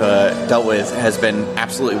have dealt with has been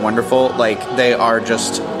absolutely wonderful. Like, they are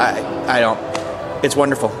just, it's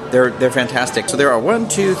wonderful. They're fantastic. So there are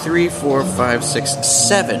 7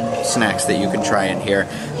 snacks that you can try in here.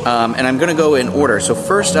 And I'm going to go in order. So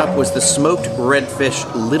first up was the smoked redfish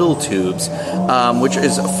little tubes, which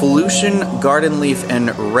is Felucian garden leaf and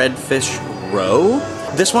redfish roe.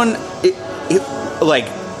 This one, it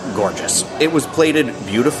gorgeous. It was plated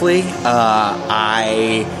beautifully.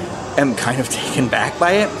 I am kind of taken back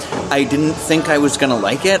by it. I didn't think I was gonna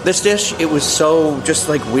like it. This dish, it was so just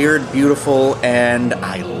like weird, beautiful, and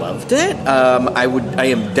I loved it. I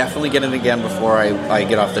am definitely getting it again before I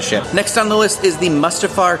get off the ship. Next on the list is the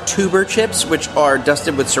Mustafar tuber chips, which are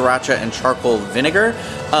dusted with sriracha and charcoal vinegar.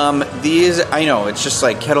 These, I know, it's just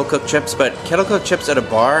like kettle cooked chips, but kettle cooked chips at a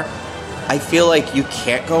bar, I feel like you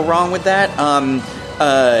can't go wrong with that.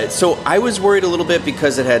 So I was worried a little bit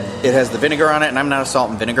because it has the vinegar on it, and I'm not a salt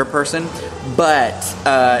and vinegar person, but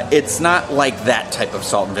it's not like that type of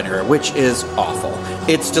salt and vinegar, which is awful.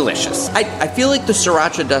 It's delicious. I feel like the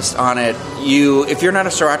sriracha dust on it, if you're not a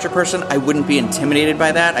sriracha person, I wouldn't be intimidated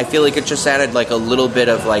by that. I feel like it just added like a little bit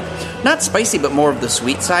of like, not spicy, but more of the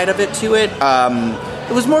sweet side of it to it.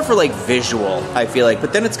 It was more for like visual, I feel like,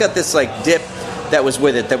 but then it's got this like dip that was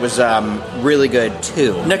with it that was really good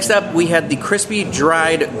too. Next up, we had the crispy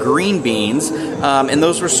dried green beans, and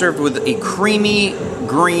those were served with a creamy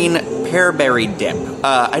green pearberry dip.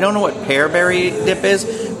 I don't know what pearberry dip is,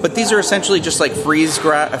 but these are essentially just like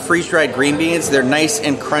freeze-dried green beans. They're nice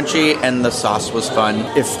and crunchy, and the sauce was fun.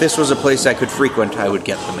 If this was a place I could frequent, I would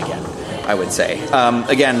get them again, I would say.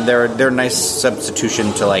 Again, they're a nice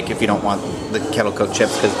substitution to, like, if you don't want the kettle cooked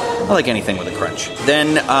chips, because I like anything with a crunch.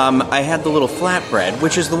 Then I had the little flatbread,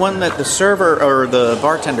 which is the one that the server or the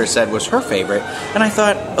bartender said was her favorite. And I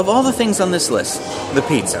thought, of all the things on this list, the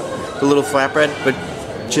pizza, the little flatbread, but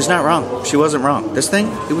she's not wrong. She wasn't wrong. This thing,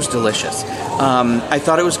 it was delicious. I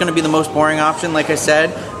thought it was going to be the most boring option, like I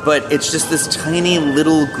said, but it's just this tiny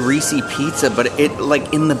little greasy pizza, but it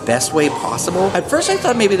like in the best way possible. At first I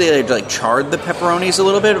thought maybe they like charred the pepperonis a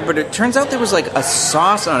little bit, but it turns out there was like a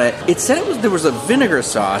sauce on it. It said there was a vinegar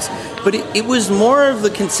sauce, but it was more of the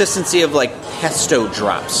consistency of like pesto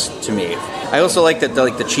drops to me. I also like that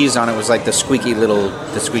the cheese on it was like the squeaky little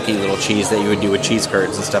cheese that you would do with cheese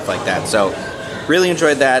curds and stuff like that. So really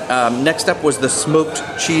enjoyed that. Next up was the smoked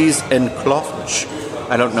cheese and cloche.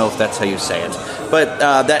 I don't know if that's how you say it. But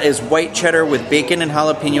that is white cheddar with bacon and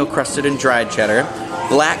jalapeno crusted in dried cheddar,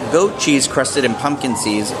 black goat cheese crusted in pumpkin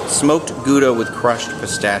seeds, smoked Gouda with crushed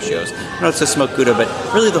pistachios. I know it says smoked Gouda, but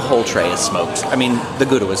really the whole tray is smoked. I mean, the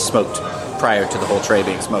Gouda was smoked prior to the whole tray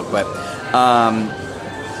being smoked. But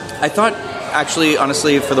I thought, actually,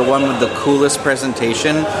 honestly, for the one with the coolest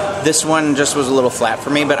presentation, this one just was a little flat for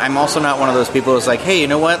me, but I'm also not one of those people who's like, hey, you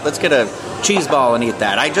know what, let's get a cheese ball and eat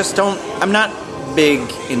that. I'm not big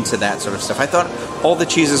into that sort of stuff. I thought all the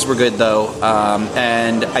cheeses were good, though,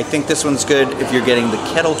 and I think this one's good if you're getting the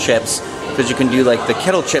kettle chips, because you can do, like, the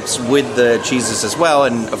kettle chips with the cheeses as well,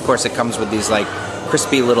 and, of course, it comes with these, like,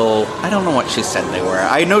 crispy little, I don't know what she said they were.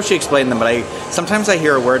 I know she explained them, but sometimes I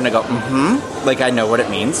hear a word and I go, like I know what it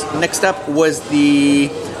means. Next up was the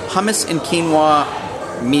hummus and quinoa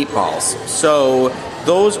meatballs. So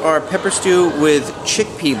those are pepper stew with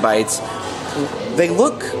chickpea bites. They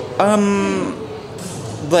look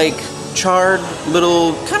like charred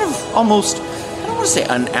little, kind of almost, I don't want to say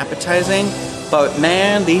unappetizing, but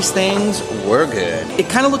man, these things were good. It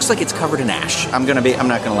kind of looks like it's covered in ash. I'm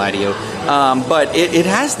not gonna lie to you, but it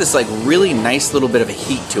has this like really nice little bit of a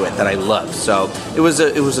heat to it that I love. So it was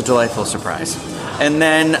a delightful surprise. And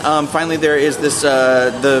then finally there is this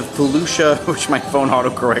the Felucia, which my phone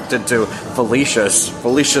auto-corrected to Felicia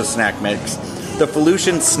snack mix. The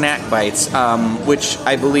Felucian Snack Bites, which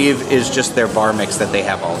I believe is just their bar mix that they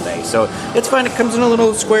have all day. So it's fun. It comes in a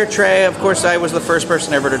little square tray. Of course, I was the first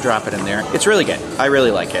person ever to drop it in there. It's really good. I really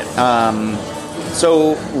like it.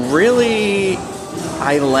 So really,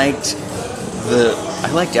 I liked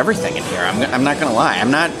everything in here. I'm not gonna lie.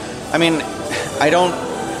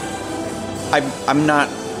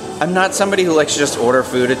 I'm not somebody who likes to just order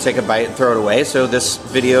food and take a bite and throw it away, so this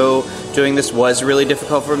video, doing this was really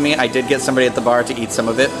difficult for me. I did get somebody at the bar to eat some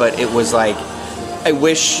of it, but it was like, I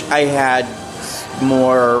wish I had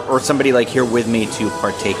more, or somebody like here with me to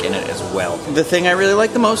partake in it as well. The thing I really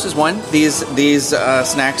like the most is one, these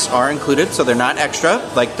snacks are included, so they're not extra,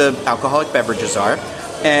 like the alcoholic beverages are.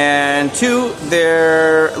 And two,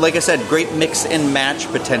 they're, like I said, great mix and match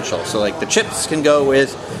potential. So like the chips can go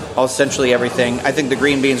with essentially everything. I think the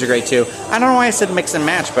green beans are great too. I don't know why I said mix and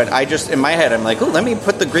match, but I just, in my head, I'm like, oh, let me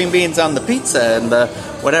put the green beans on the pizza and the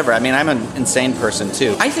whatever. I mean, I'm an insane person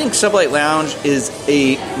too. I think Sublight Lounge is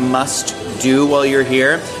a must do while you're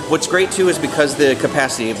here. What's great too is because the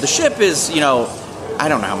capacity of the ship is, I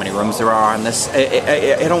don't know how many rooms there are on this.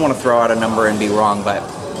 I don't want to throw out a number and be wrong, but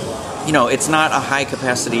it's not a high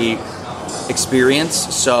capacity experience,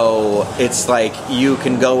 so it's like you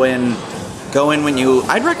can go in when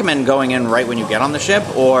I'd recommend going in right when you get on the ship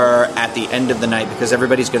or at the end of the night, because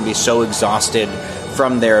everybody's going to be so exhausted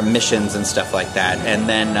from their missions and stuff like that. And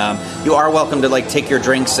then you are welcome to like take your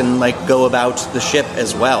drinks and like go about the ship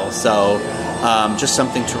as well. So just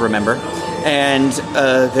something to remember. And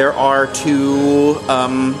there are two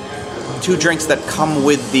drinks that come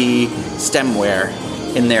with the stemware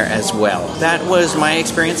in there as well. That was my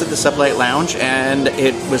experience at the Sublight Lounge, and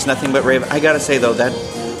it was nothing but rave. I gotta say though, that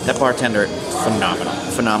bartender,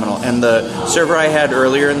 phenomenal. And the server I had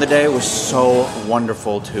earlier in the day was so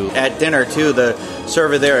wonderful too. At dinner too, the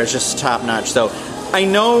server there is just top notch. So I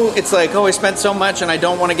know it's like, oh, I spent so much and I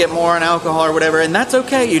don't want to get more on alcohol or whatever, and that's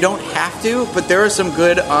okay. You don't have to, but there are some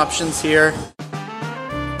good options here.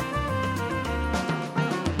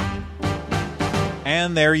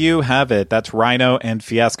 And there you have it. That's Rhino and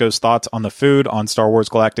Fiasco's thoughts on the food on Star Wars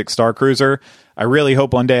Galactic Starcruiser. I really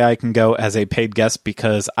hope one day I can go as a paid guest,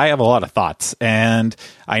 because I have a lot of thoughts and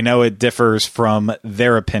I know it differs from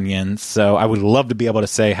their opinions. So I would love to be able to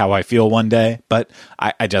say how I feel one day, but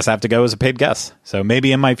I just have to go as a paid guest. So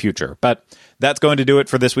maybe in my future. But that's going to do it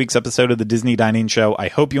for this week's episode of the Disney Dining Show. I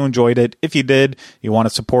hope you enjoyed it. If you did, you want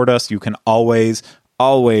to support us, you can always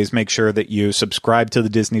make sure that you subscribe to the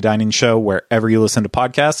Disney Dining Show wherever you listen to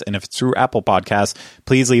podcasts. And if it's through Apple Podcasts,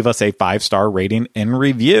 please leave us a 5-star rating and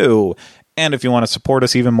review. And if you want to support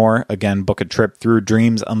us even more, again, book a trip through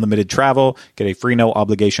Dreams Unlimited Travel. Get a free no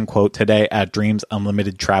obligation quote today at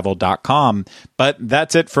dreamsunlimitedtravel.com. But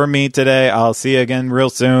that's it for me today. I'll see you again real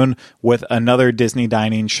soon with another Disney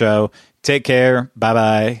Dining Show. Take care.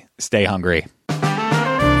 Bye-bye. Stay hungry.